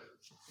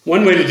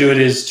 One way to do it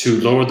is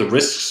to lower the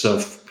risks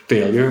of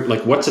failure.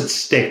 Like, what's at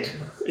stake?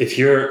 If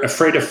you're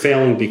afraid of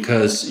failing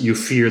because you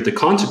fear the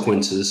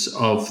consequences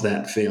of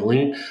that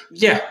failing,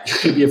 yeah, you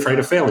can be afraid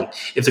of failing.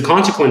 If the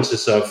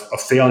consequences of a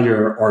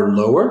failure are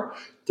lower,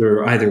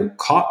 they're either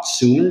caught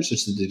sooner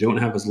such that they don't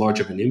have as large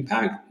of an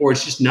impact, or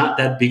it's just not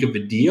that big of a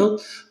deal,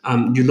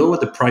 you lower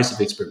the price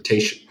of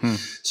experimentation.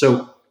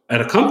 So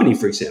at a company,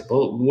 for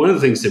example, one of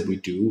the things that we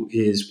do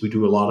is we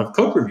do a lot of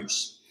code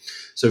reviews.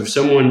 So if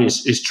someone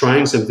is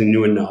trying something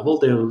new and novel,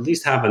 they'll at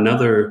least have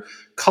another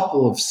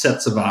couple of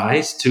sets of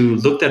eyes to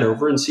look that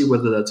over and see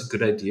whether that's a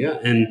good idea.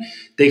 And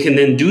they can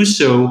then do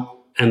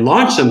so and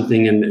launch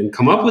something and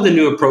come up with a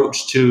new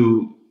approach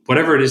to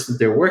whatever it is that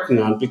they're working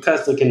on,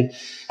 because they can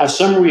have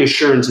some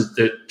reassurance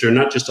that they're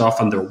not just off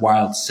on their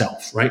wild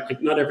self, right?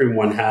 Like, not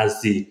everyone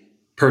has the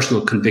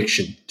personal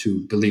conviction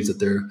to believe that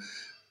they're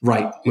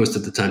right most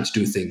of the time to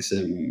do things.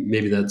 And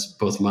maybe that's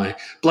both my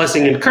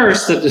blessing and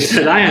curse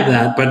that I have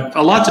that. But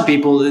a lot of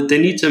people, they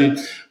need some,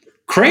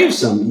 crave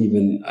some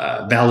even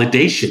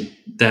validation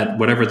that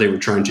whatever they were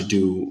trying to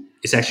do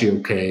is actually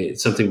okay.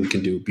 It's something we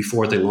can do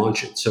before they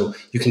launch it. So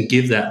you can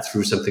give that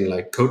through something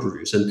like code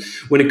reviews. And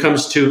when it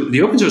comes to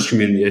the open source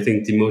community, I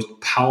think the most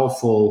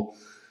powerful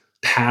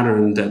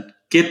pattern that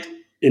Git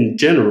in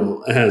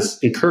general has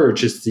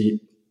encouraged is the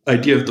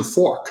idea of the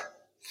fork.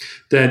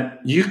 That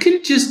you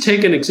can just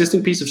take an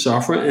existing piece of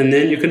software and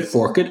then you can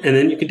fork it, and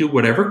then you can do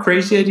whatever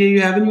crazy idea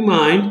you have in your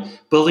mind,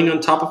 building on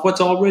top of what's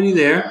already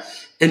there.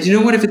 And you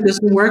know what? If it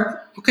doesn't work,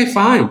 okay,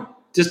 fine.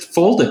 Just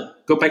fold it.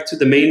 Go back to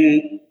the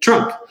main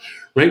trunk,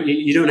 right?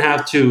 You don't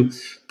have to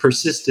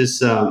persist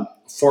this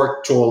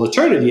fork to all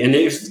eternity. And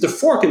if the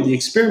fork in the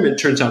experiment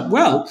turns out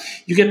well,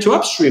 you get to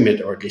upstream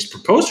it, or at least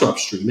propose to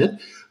upstream it.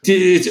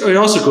 It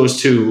also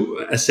goes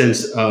to a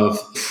sense of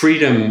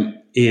freedom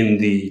in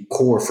the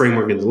core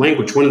framework in the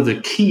language. One of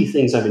the key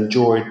things I've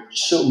enjoyed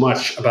so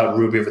much about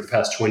Ruby over the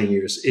past 20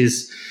 years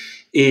is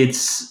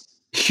its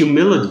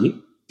humility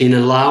in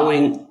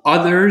allowing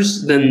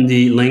others than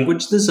the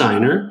language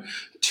designer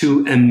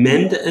to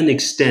amend and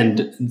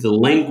extend the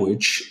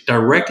language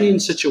directly in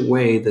such a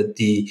way that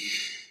the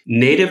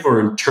native or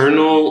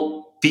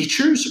internal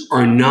features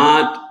are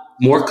not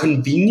more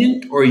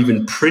convenient or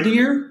even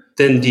prettier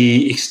than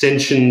the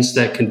extensions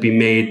that can be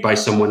made by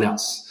someone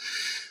else.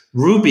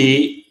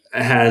 Ruby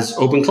has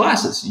open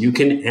classes. You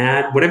can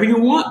add whatever you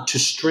want to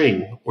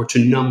string or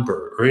to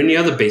number or any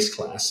other base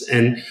class.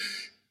 And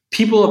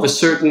people of a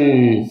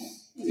certain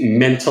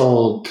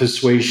mental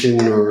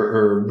persuasion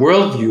or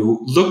worldview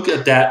look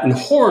at that in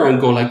horror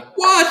and go like,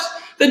 what?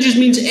 That just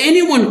means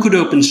anyone could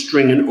open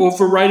string and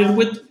override it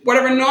with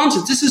whatever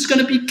nonsense. This is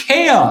going to be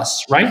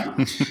chaos, right?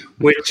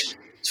 Which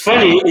it's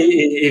funny,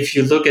 if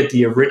you look at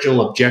the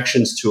original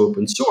objections to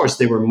open source,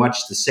 they were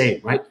much the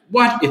same, right?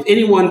 What? If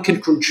anyone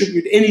can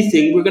contribute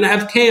anything, we're going to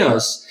have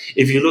chaos.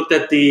 If you looked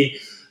at the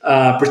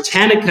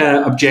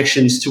Britannica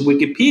objections to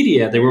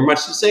Wikipedia, they were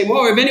much the same.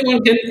 Oh, if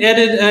anyone can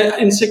edit an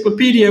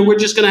encyclopedia, we're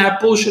just going to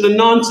have bullshit and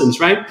nonsense,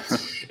 right?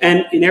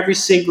 And in every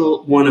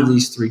single one of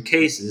these three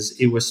cases,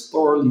 it was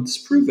thoroughly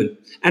disproven.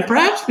 And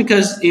perhaps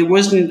because it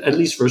wasn't, at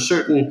least for a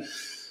certain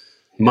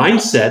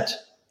mindset,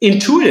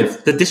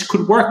 intuitive that this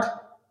could work.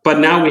 But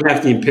now we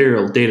have the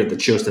empirical data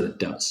that shows that it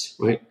does,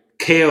 right?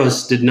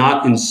 Chaos did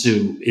not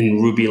ensue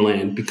in Ruby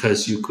land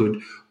because you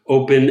could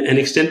open and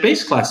extend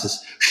base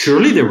classes.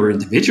 Surely there were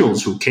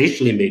individuals who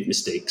occasionally made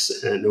mistakes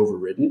and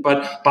overridden,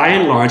 but by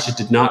and large, it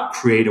did not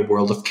create a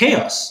world of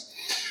chaos.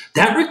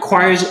 That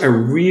requires a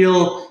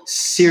real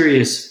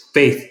serious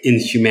faith in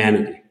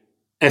humanity,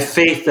 a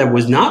faith that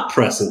was not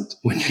present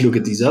when you look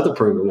at these other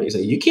programming.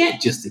 You can't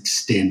just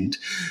extend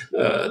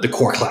the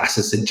core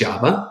classes in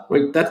Java,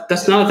 right?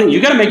 That's not a thing.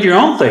 You got to make your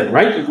own thing,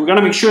 right? We've got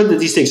to make sure that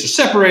these things are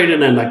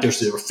separated and like there's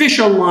the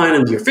official line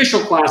and the official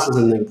classes,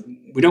 and then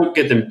we don't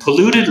get them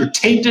polluted or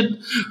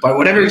tainted by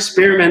whatever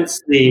experiments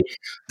the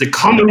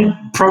common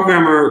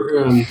programmer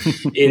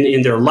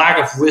in their lack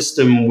of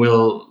wisdom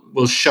will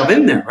shove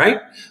in there,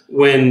 right?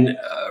 When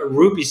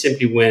Ruby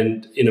simply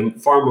went in a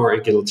far more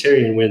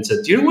egalitarian way and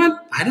said, do you know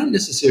what? I don't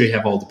necessarily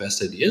have all the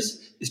best ideas.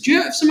 Do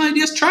you have some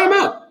ideas? Try them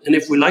out. And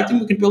if we like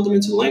them, we can build them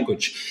into the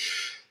language.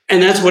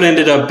 And that's what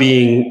ended up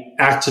being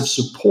active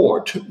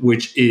support,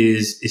 which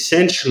is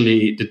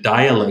essentially the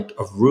dialect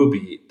of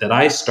Ruby that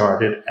I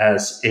started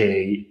as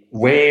a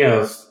way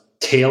of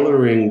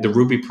tailoring the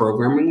Ruby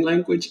programming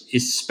language,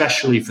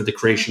 especially for the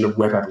creation of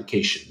web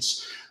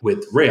applications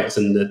with Rails,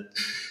 and that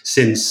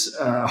since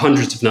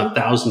hundreds, if not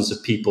thousands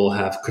of people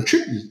have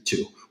contributed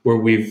to, where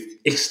we've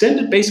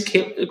extended base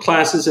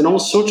classes in all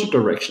sorts of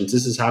directions.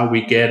 This is how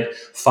we get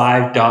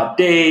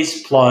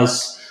 5.days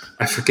plus,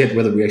 I forget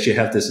whether we actually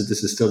have this, or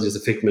this is still just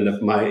a figment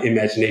of my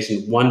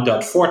imagination,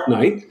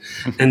 1.fortnight,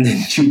 and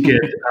then you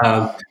get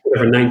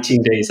whatever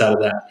 19 days out of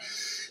that.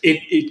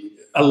 It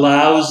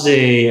allows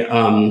a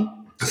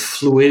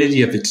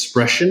fluidity of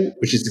expression,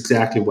 which is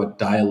exactly what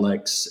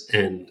dialects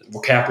and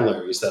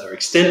vocabularies that are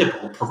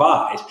extendable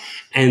provide.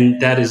 And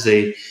that is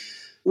a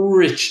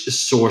rich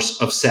source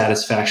of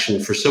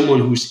satisfaction for someone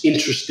who's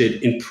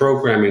interested in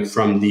programming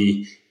from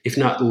the, if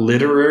not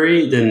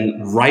literary, then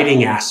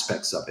writing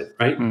aspects of it,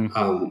 right?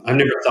 I've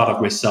never thought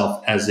of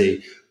myself as a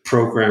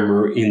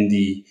programmer in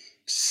the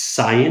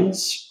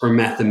science or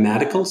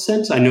mathematical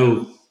sense. I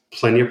know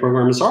plenty of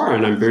programmers are,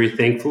 and I'm very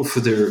thankful for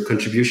their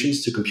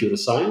contributions to computer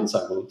science.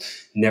 I will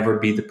never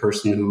be the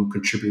person who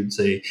contributes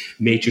a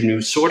major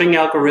new sorting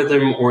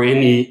algorithm or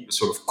any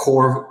sort of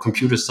core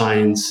computer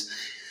science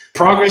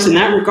progress in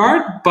that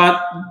regard.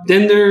 But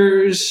then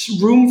there's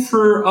room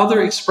for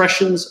other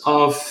expressions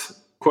of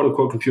quote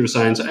unquote computer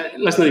science.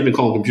 Let's not even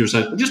call it computer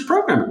science, but just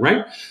programming,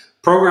 right?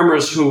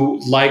 Programmers who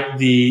like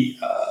the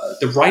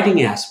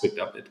writing aspect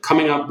of it,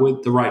 coming up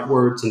with the right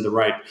words and the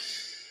right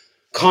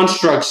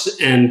constructs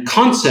and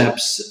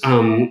concepts,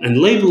 and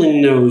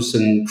labeling those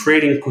and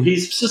creating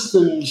cohesive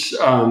systems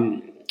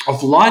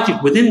of logic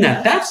within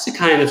that. That's the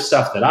kind of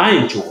stuff that I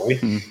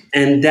enjoy.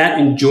 And that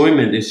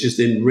enjoyment is just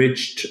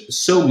enriched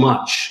so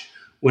much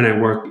when I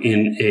work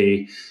in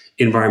a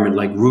environment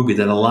like Ruby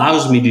that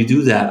allows me to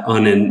do that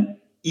on an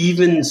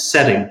even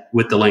setting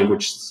with the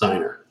language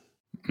designer.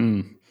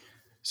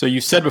 So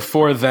you said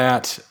before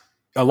that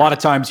a lot of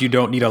times you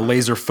don't need a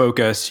laser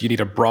focus, you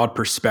need a broad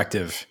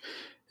perspective.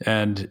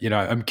 And,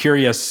 I'm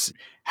curious,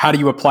 how do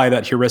you apply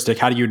that heuristic?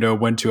 How do you know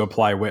when to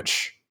apply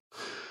which?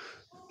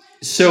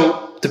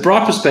 So the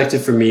broad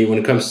perspective for me when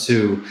it comes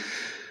to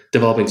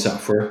developing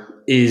software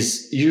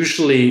is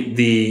usually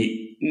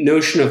the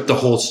notion of the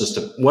whole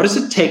system. What does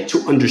it take to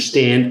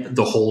understand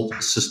the whole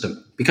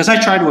system? Because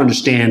I try to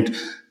understand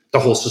the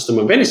whole system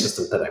of any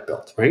system that I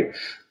built, right?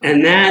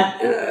 And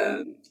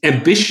that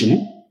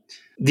ambition,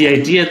 the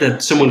idea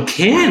that someone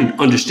can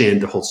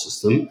understand the whole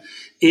system,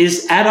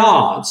 is at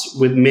odds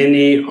with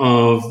many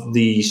of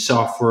the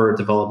software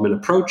development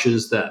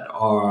approaches that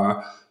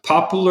are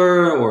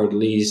popular or at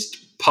least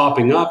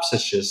popping up,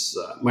 such as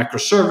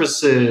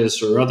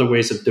microservices or other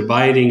ways of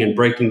dividing and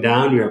breaking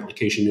down your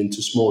application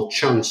into small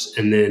chunks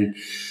and then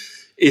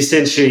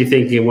essentially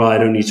thinking, well, I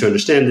don't need to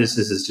understand this.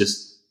 This is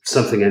just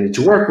something I need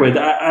to work with.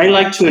 I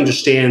like to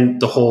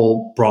understand the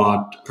whole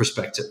broad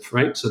perspective,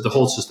 right? So the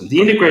whole system,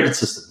 the integrated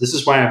system. This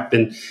is why I've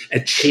been a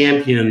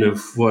champion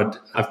of what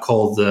I've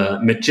called the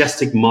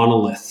majestic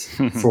monolith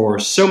for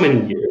so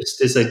many years.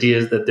 This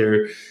idea that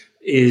there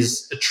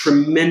is a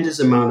tremendous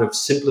amount of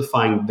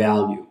simplifying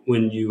value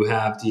when you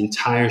have the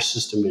entire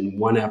system in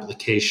one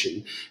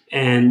application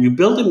and you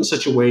build it in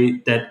such a way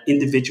that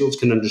individuals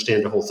can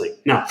understand the whole thing.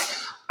 Now,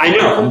 I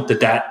know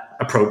that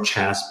approach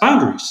has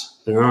boundaries.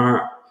 There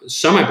are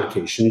some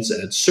applications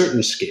at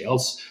certain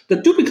scales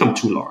that do become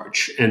too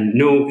large and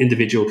no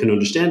individual can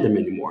understand them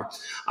anymore.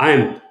 I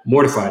am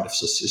mortified of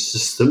such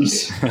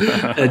systems,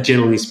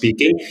 generally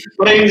speaking,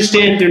 but I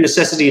understand their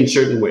necessity in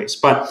certain ways.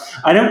 But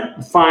I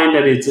don't find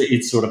that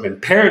it's sort of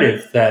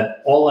imperative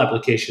that all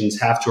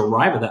applications have to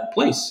arrive at that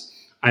place.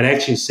 I'd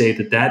actually say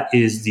that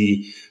is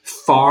the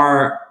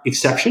far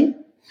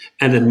exception,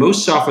 and that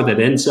most software that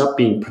ends up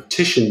being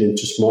partitioned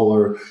into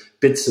smaller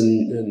bits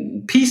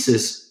and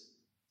pieces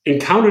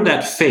encountered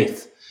that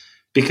faith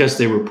because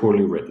they were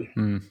poorly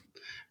written.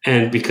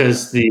 And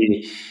because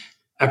the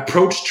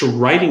approach to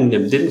writing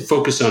them didn't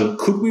focus on,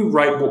 could we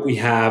write what we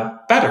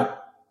have better,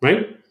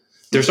 right?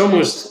 There's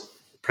almost,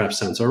 perhaps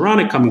sounds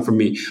ironic coming from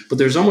me, but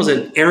there's almost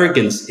an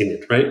arrogance in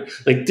it, right?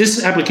 Like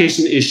this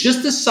application is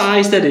just the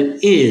size that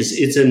it is.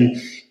 It's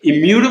an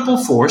immutable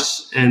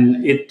force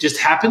and it just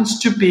happens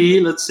to be,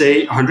 let's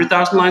say,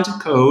 100,000 lines of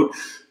code.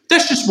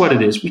 That's just what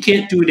it is. We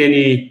can't do it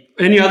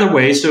any other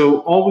way. So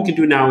all we can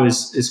do now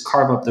is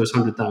carve up those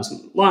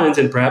 100,000 lines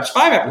and perhaps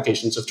 5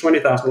 applications of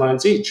 20,000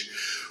 lines each.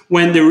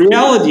 When the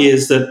reality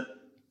is that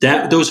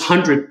those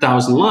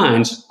 100,000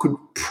 lines could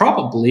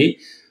probably,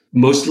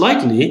 most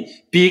likely,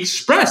 be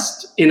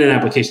expressed in an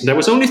application that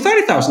was only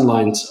 30,000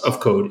 lines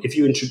of code if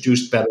you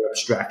introduced better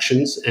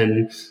abstractions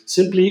and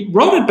simply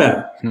wrote it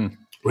better.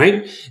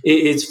 Right?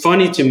 It's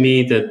funny to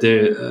me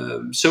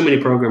that so many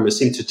programmers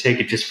seem to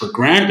take it just for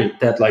granted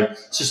that like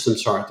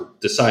systems are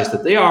the size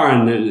that they are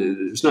and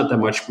there's not that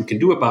much we can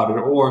do about it,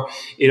 or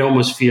it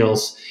almost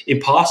feels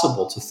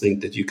impossible to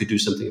think that you could do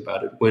something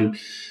about it when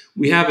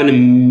we have an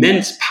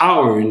immense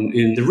power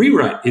in the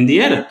rewrite, in the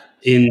edit,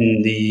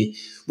 in the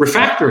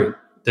refactoring,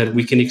 that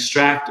we can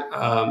extract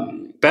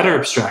better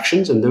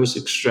abstractions, and those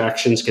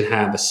extractions can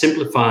have a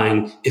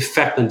simplifying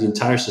effect on the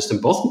entire system,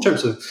 both in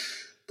terms of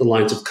the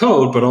lines of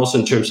code, but also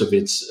in terms of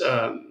its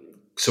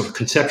sort of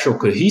conceptual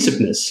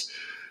cohesiveness.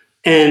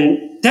 And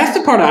that's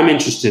the part I'm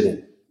interested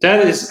in.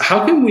 That is,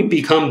 how can we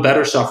become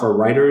better software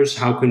writers?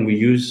 How can we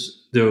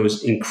use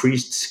those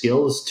increased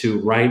skills to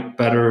write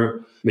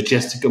better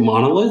majestic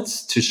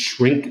monoliths, to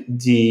shrink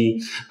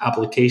the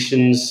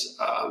applications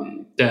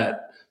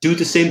that do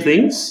the same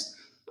things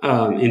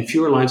in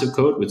fewer lines of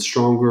code with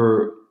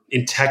stronger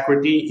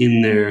integrity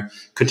in their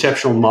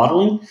conceptual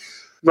modeling?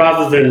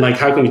 Rather than like,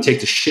 how can we take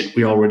the shit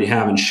we already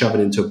have and shove it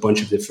into a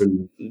bunch of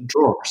different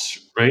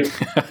drawers, right?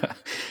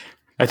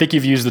 I think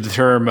you've used the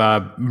term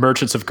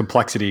merchants of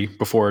complexity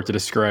before to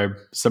describe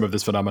some of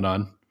this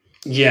phenomenon.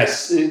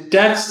 Yes,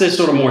 that's the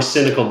sort of more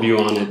cynical view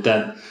on it,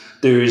 that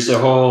there is a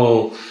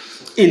whole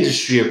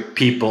industry of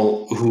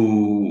people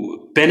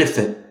who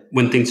benefit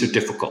when things are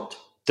difficult.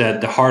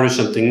 That the harder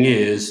something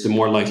is, the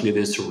more likely it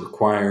is to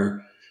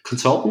require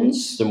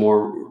consultants, the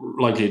more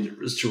likely it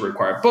is to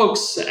require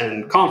books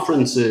and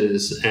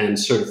conferences and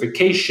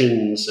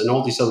certifications and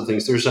all these other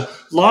things. There's a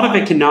lot of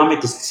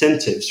economic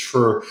incentives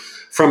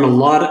from a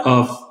lot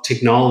of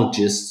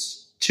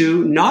technologists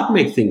to not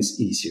make things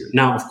easier.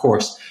 Now, of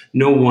course,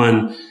 no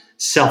one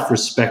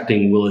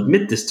self-respecting will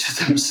admit this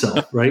to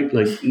themselves, right?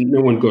 Like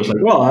no one goes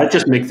like, well, I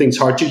just make things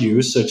hard to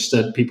use such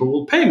that people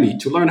will pay me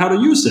to learn how to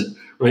use it,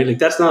 right? Like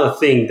that's not a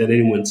thing that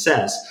anyone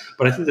says.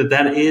 But I think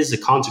that is a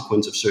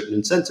consequence of certain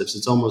incentives.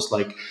 It's almost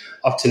like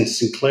Upton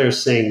Sinclair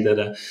saying that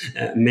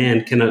a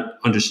man cannot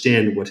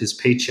understand what his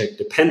paycheck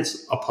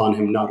depends upon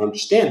him not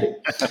understanding.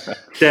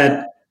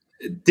 That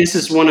this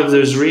is one of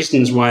those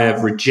reasons why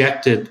I've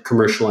rejected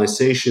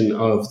commercialization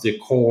of the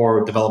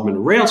core development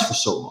of Rails for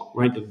so long,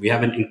 right? We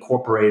haven't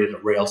incorporated a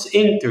Rails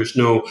Inc. There's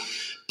no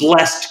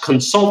blessed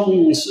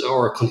consultants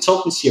or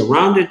consultancy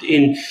around it.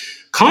 In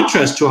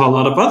contrast to how a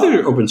lot of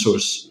other open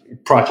source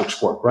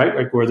projects work, right?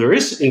 Like where there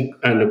is an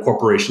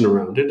incorporation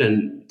around it,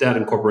 and that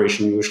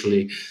incorporation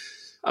usually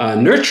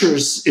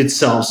nurtures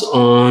itself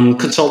on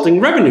consulting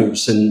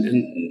revenues.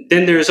 And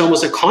then there's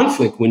almost a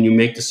conflict when you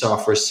make the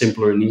software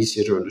simpler and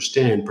easier to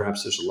understand.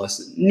 Perhaps there's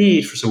less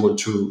need for someone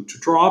to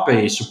draw up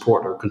a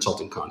support or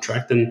consulting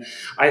contract. And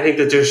I think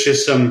that there's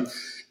just some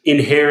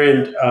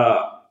inherent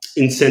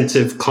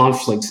incentive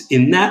conflicts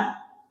in that.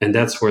 And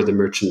that's where the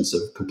merchants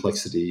of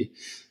complexity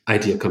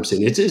idea comes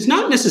in. It's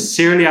not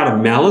necessarily out of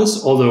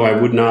malice, although I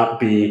wouldn't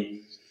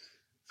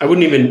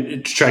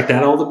even track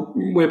that all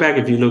the way back.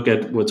 If you look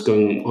at what's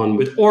going on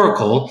with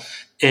Oracle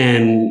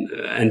and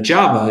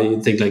Java,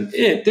 you'd think like,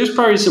 there's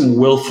probably some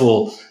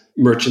willful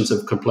merchants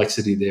of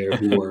complexity there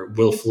who are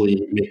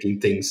willfully making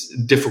things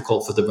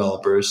difficult for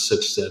developers,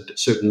 such that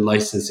certain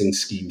licensing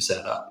schemes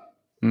set up.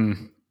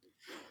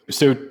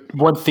 So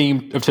one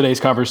theme of today's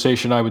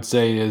conversation, I would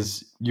say,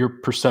 is your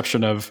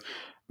perception of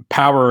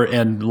power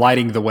and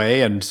lighting the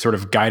way and sort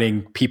of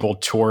guiding people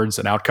towards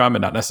an outcome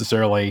and not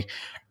necessarily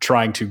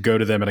trying to go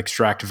to them and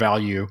extract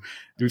value.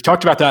 We've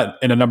talked about that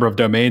in a number of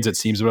domains, it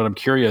seems, but I'm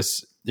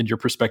curious in your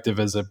perspective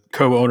as a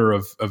co-owner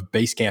of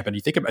Basecamp, and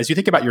as you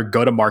think about your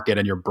go-to-market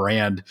and your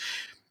brand,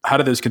 how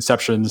do those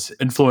conceptions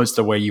influence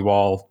the way you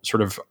all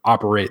sort of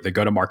operate the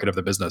go-to-market of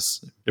the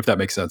business, if that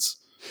makes sense?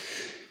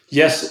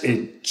 Yes,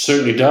 it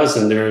certainly does.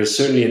 And there is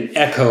certainly an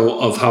echo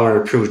of how I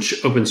approach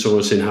open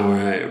source and how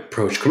I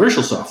approach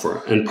commercial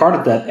software. And part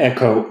of that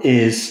echo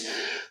is,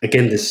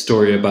 again, this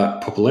story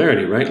about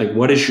popularity, right? Like,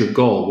 what is your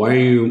goal? Why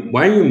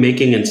are you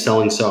making and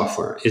selling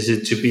software? Is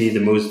it to be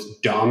the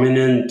most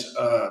dominant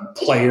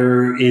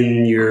player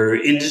in your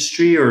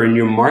industry or in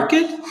your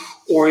market?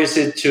 Or is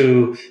it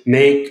to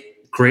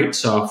make great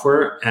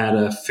software at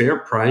a fair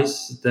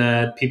price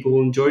that people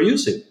will enjoy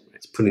using?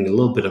 It's putting a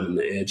little bit of an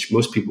edge.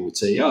 Most people would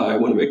say, I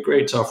want to make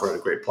great software at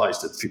a great price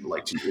that people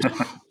like to use.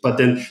 But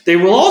then they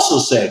will also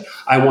say,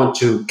 I want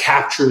to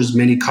capture as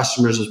many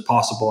customers as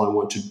possible. I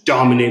want to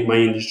dominate my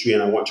industry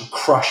and I want to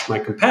crush my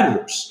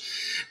competitors.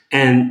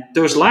 And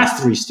those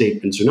last three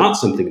statements are not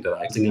something that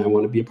I think I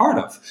want to be a part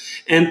of.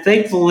 And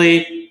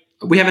thankfully,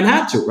 we haven't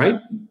had to, right?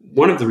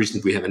 One of the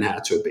reasons we haven't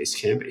had to at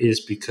Basecamp is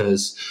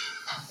because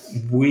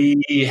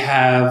we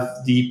have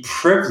the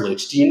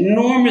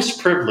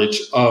enormous privilege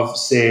of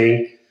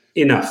saying,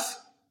 enough.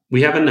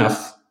 We have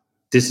enough.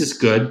 This is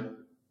good.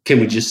 Can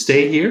we just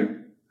stay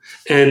here?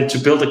 And to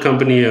build a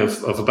company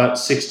of about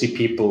 60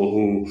 people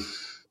who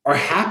are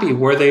happy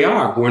where they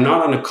are, who are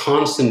not on a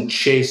constant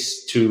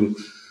chase to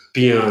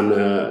be on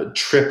a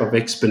trip of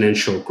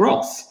exponential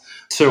growth.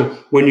 So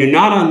when you're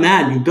not on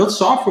that, you build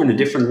software in a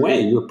different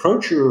way. You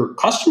approach your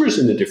customers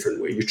in a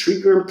different way. You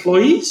treat your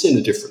employees in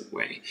a different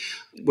way.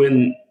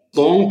 When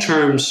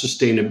long-term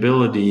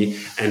sustainability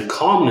and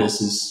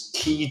calmness is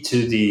key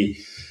to the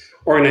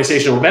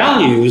organizational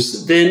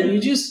values,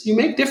 then you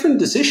make different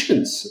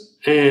decisions.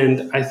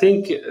 And I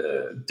think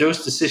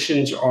those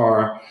decisions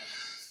are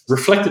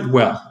reflected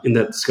well in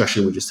that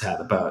discussion we just had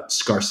about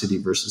scarcity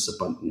versus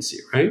abundancy,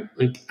 right?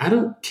 Like, I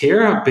don't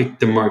care how big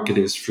the market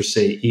is for,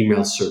 say,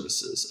 email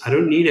services. I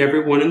don't need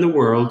everyone in the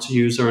world to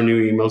use our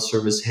new email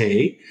service,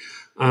 Hey.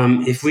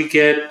 If we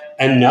get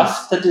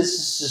enough that this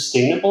is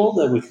sustainable,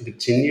 that we can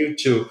continue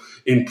to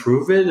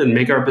improve it and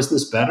make our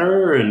business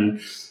better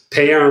and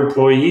pay our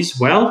employees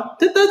well,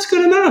 that's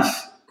good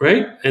enough,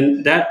 right?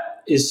 And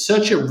that is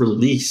such a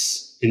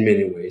release in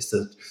many ways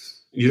that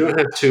you don't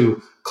have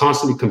to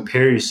constantly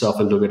compare yourself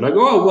and look at like,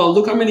 oh, well,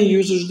 look how many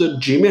users that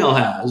Gmail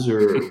has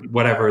or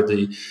whatever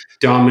the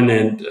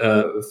dominant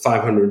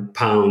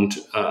 500-pound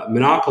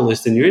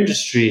monopolist in your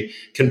industry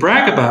can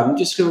brag about. And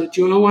just go,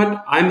 do you know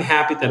what? I'm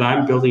happy that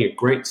I'm building a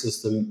great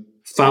system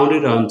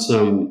founded on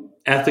some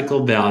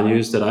ethical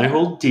values that I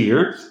hold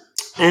dear.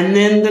 And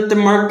then that the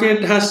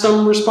market has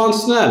some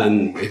response to that.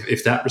 And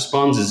if that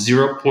response is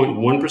 0.1%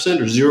 or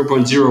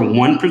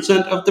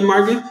 0.01% of the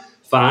market,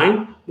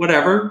 fine,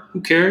 whatever,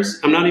 who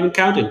cares? I'm not even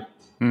counting.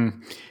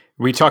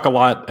 We talk a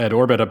lot at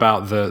Orbit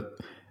about the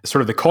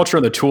sort of the culture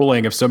and the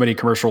tooling of so many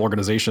commercial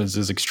organizations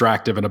is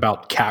extractive and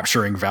about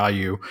capturing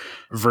value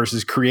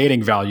versus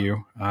creating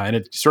value. And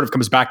it sort of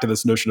comes back to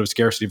this notion of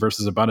scarcity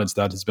versus abundance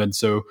that has been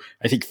so,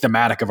 I think,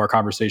 thematic of our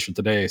conversation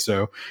today.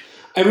 So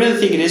I really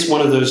think it is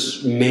one of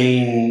those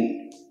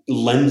main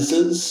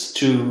lenses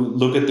to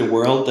look at the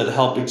world that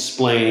help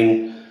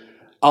explain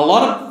a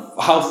lot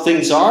of how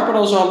things are, but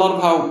also a lot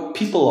of how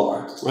people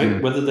are,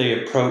 right? Whether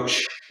they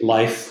approach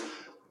life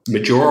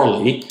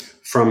majorly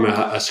from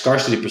a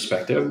scarcity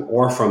perspective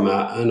or from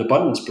an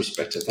abundance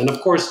perspective. And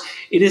of course,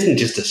 it isn't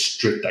just a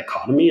strict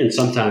dichotomy. And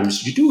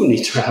sometimes you do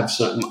need to have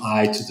some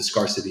eye to the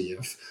scarcity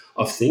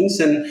of things.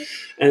 And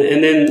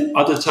then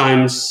other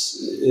times,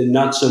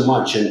 not so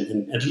much.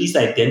 And at least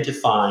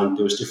identifying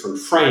those different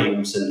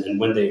frames and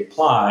when they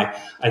apply,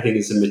 I think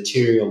is a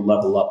material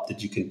level up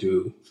that you can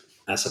do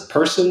as a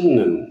person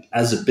and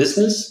as a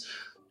business.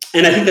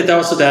 And I think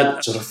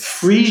that sort of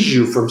frees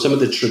you from some of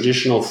the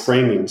traditional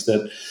framings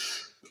that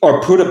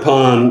are put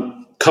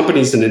upon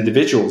companies and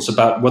individuals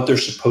about what they're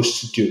supposed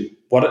to do,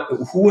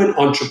 who an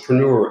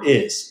entrepreneur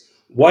is,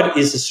 what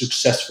is a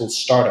successful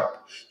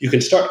startup? You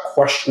can start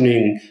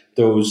questioning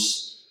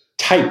those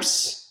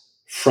types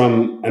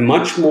from a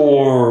much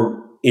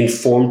more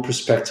informed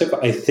perspective,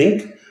 I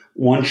think,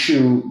 once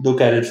you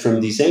look at it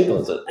from these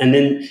angles. And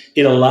then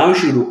it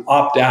allows you to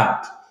opt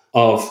out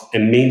of a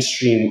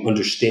mainstream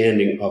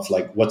understanding of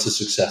like what's a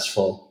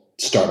successful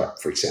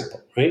startup, for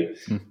example, right?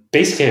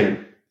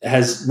 Basecamp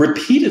has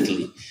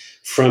repeatedly,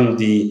 from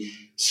the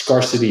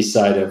scarcity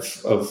side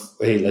of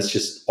hey, let's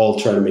just all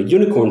try to make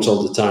unicorns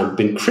all the time,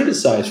 been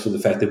criticized for the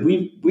fact that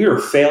we're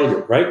a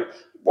failure, right?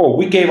 Or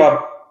we gave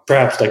up,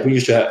 perhaps like we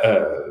used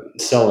to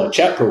sell a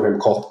chat program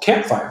called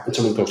Campfire, and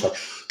someone goes like,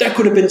 that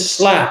could have been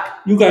Slack.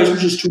 You guys were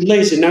just too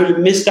lazy. Now you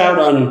missed out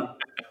on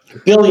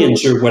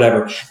billions or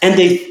whatever. And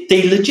they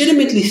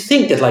legitimately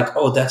think that like,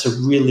 oh, that's a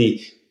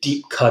really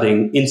deep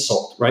cutting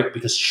insult, right?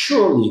 Because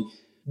surely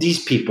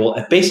these people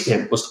at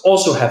Basecamp must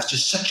also have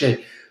just such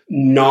a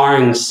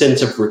gnawing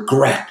sense of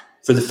regret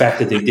for the fact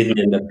that they didn't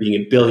end up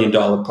being $1 billion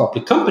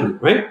public company,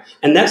 right?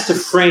 And that's the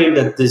frame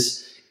that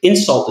this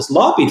insult is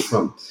lobbied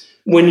from.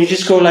 When you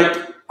just go like,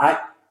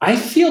 I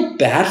feel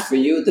bad for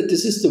you that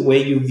this is the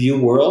way you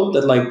view world,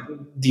 that like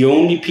the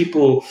only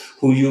people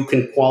who you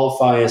can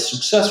qualify as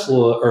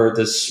successful are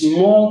the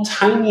small,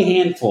 tiny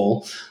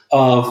handful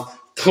of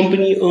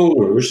company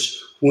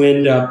owners who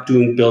end up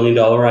doing $1 billion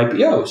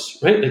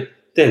IPOs, right? Like,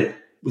 then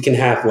we can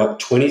have,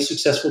 20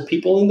 successful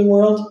people in the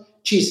world?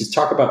 Jesus,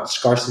 talk about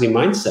scarcity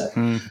mindset.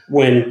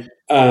 When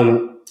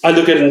I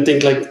look at it and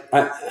think like,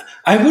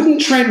 I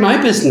wouldn't trade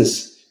my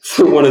business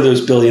for one of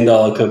those $1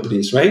 billion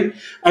companies, right?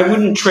 I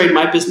wouldn't trade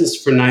my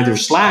business for neither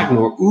Slack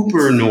nor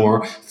Uber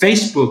nor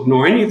Facebook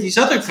nor any of these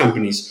other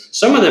companies.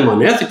 Some of them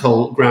on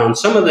ethical grounds,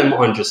 some of them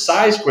on just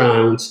size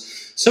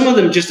grounds, some of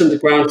them just on the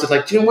grounds of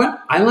like, do you know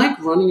what? I like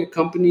running a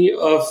company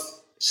of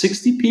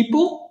 60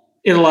 people.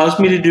 It allows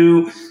me to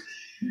do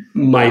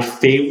my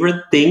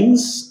favorite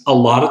things a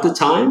lot of the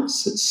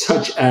times,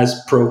 such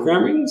as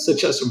programming,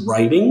 such as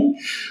writing.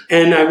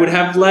 And I would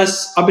have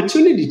less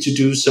opportunity to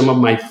do some of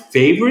my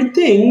favorite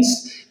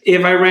things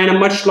if I ran a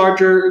much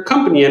larger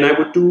company, and I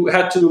would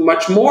have to do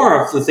much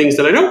more of the things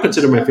that I don't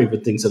consider my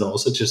favorite things at all,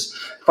 such as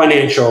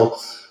financial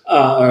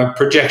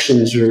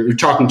projections or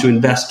talking to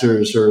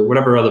investors or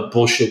whatever other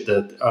bullshit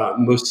that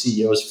most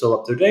CEOs fill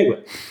up their day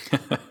with.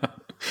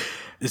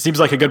 It seems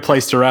like a good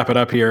place to wrap it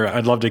up here.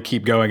 I'd love to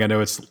keep going. I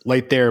know it's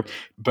late there,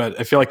 but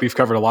I feel like we've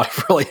covered a lot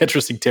of really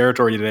interesting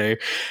territory today.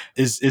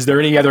 Is there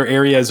any other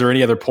areas or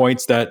any other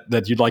points that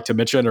you'd like to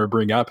mention or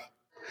bring up?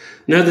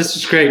 No, this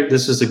is great.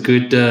 This is a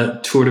good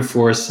tour de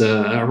force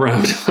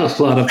around a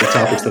lot of the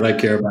topics that I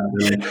care about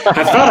and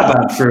I've thought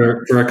about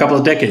for a couple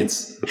of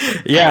decades.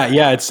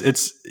 Yeah.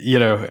 It's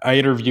I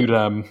interviewed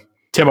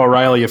Tim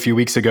O'Reilly a few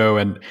weeks ago,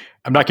 and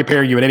I'm not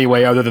comparing you in any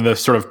way other than the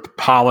sort of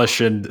polish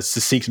and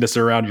succinctness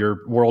around your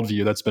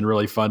worldview. That's been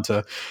really fun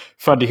to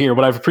hear.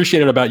 What I've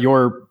appreciated about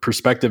your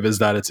perspective is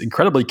that it's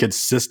incredibly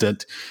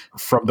consistent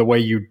from the way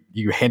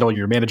you handle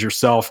your manage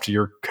yourself to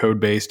your code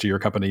base to your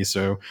company.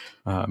 So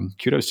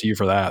kudos to you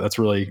for that. That's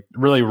really,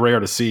 really rare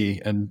to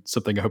see and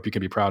something I hope you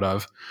can be proud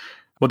of.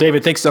 Well,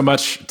 David, thanks so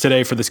much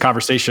today for this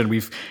conversation.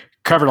 We've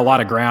covered a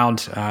lot of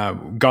ground,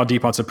 gone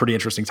deep on some pretty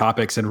interesting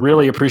topics, and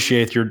really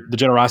appreciate the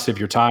generosity of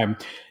your time.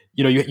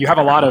 You have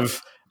a lot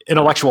of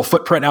intellectual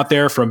footprint out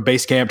there, from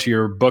Basecamp to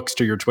your books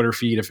to your Twitter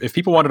feed. If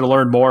people wanted to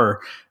learn more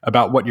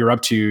about what you're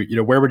up to,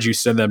 where would you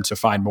send them to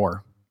find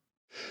more?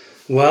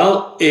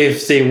 Well,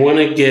 if they want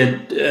to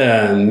get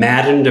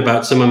maddened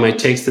about some of my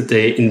takes that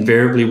they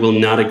invariably will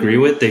not agree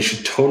with, they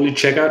should totally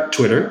check out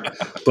Twitter.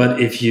 But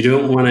if you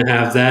don't want to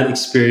have that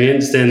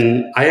experience,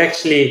 then I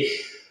actually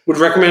would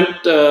recommend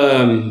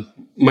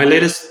my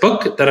latest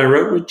book that I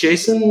wrote with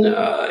Jason.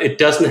 It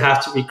doesn't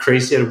have to be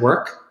crazy at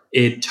work.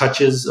 It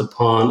touches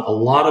upon a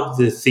lot of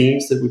the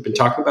themes that we've been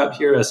talking about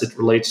here as it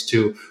relates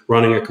to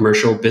running a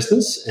commercial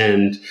business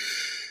and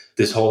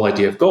this whole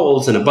idea of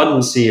goals and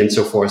abundancy and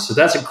so forth. So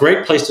that's a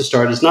great place to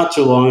start. It's not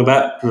too long,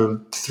 about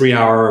 3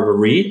 hour of a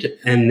read.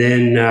 And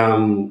then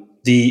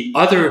the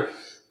other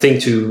thing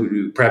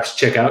to perhaps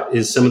check out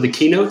is some of the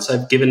keynotes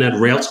I've given at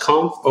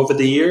RailsConf over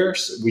the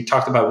years. We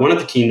talked about one of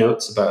the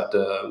keynotes about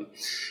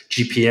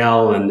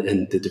GPL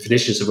and the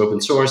definitions of open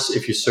source.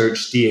 If you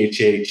search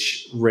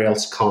DHH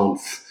RailsConf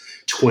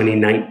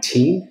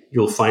 2019,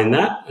 you'll find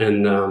that.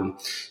 And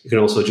you can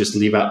also just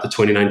leave out the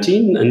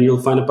 2019 and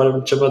you'll find a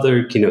bunch of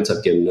other keynotes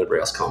I've given at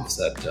RailsConf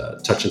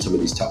that touch on some of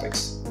these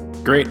topics.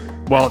 Great.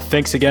 Well,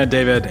 thanks again,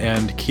 David,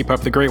 and keep up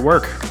the great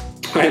work.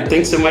 All right.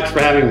 Thanks so much for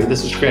having me.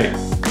 This was great.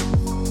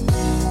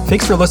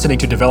 Thanks for listening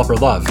to Developer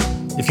Love.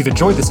 If you've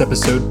enjoyed this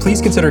episode,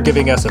 please consider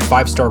giving us a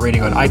 5-star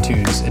rating on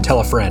iTunes and tell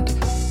a friend.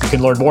 You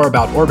can learn more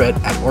about Orbit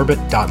at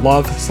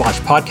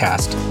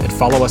orbit.love/podcast and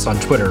follow us on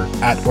Twitter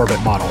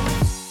 @OrbitModel.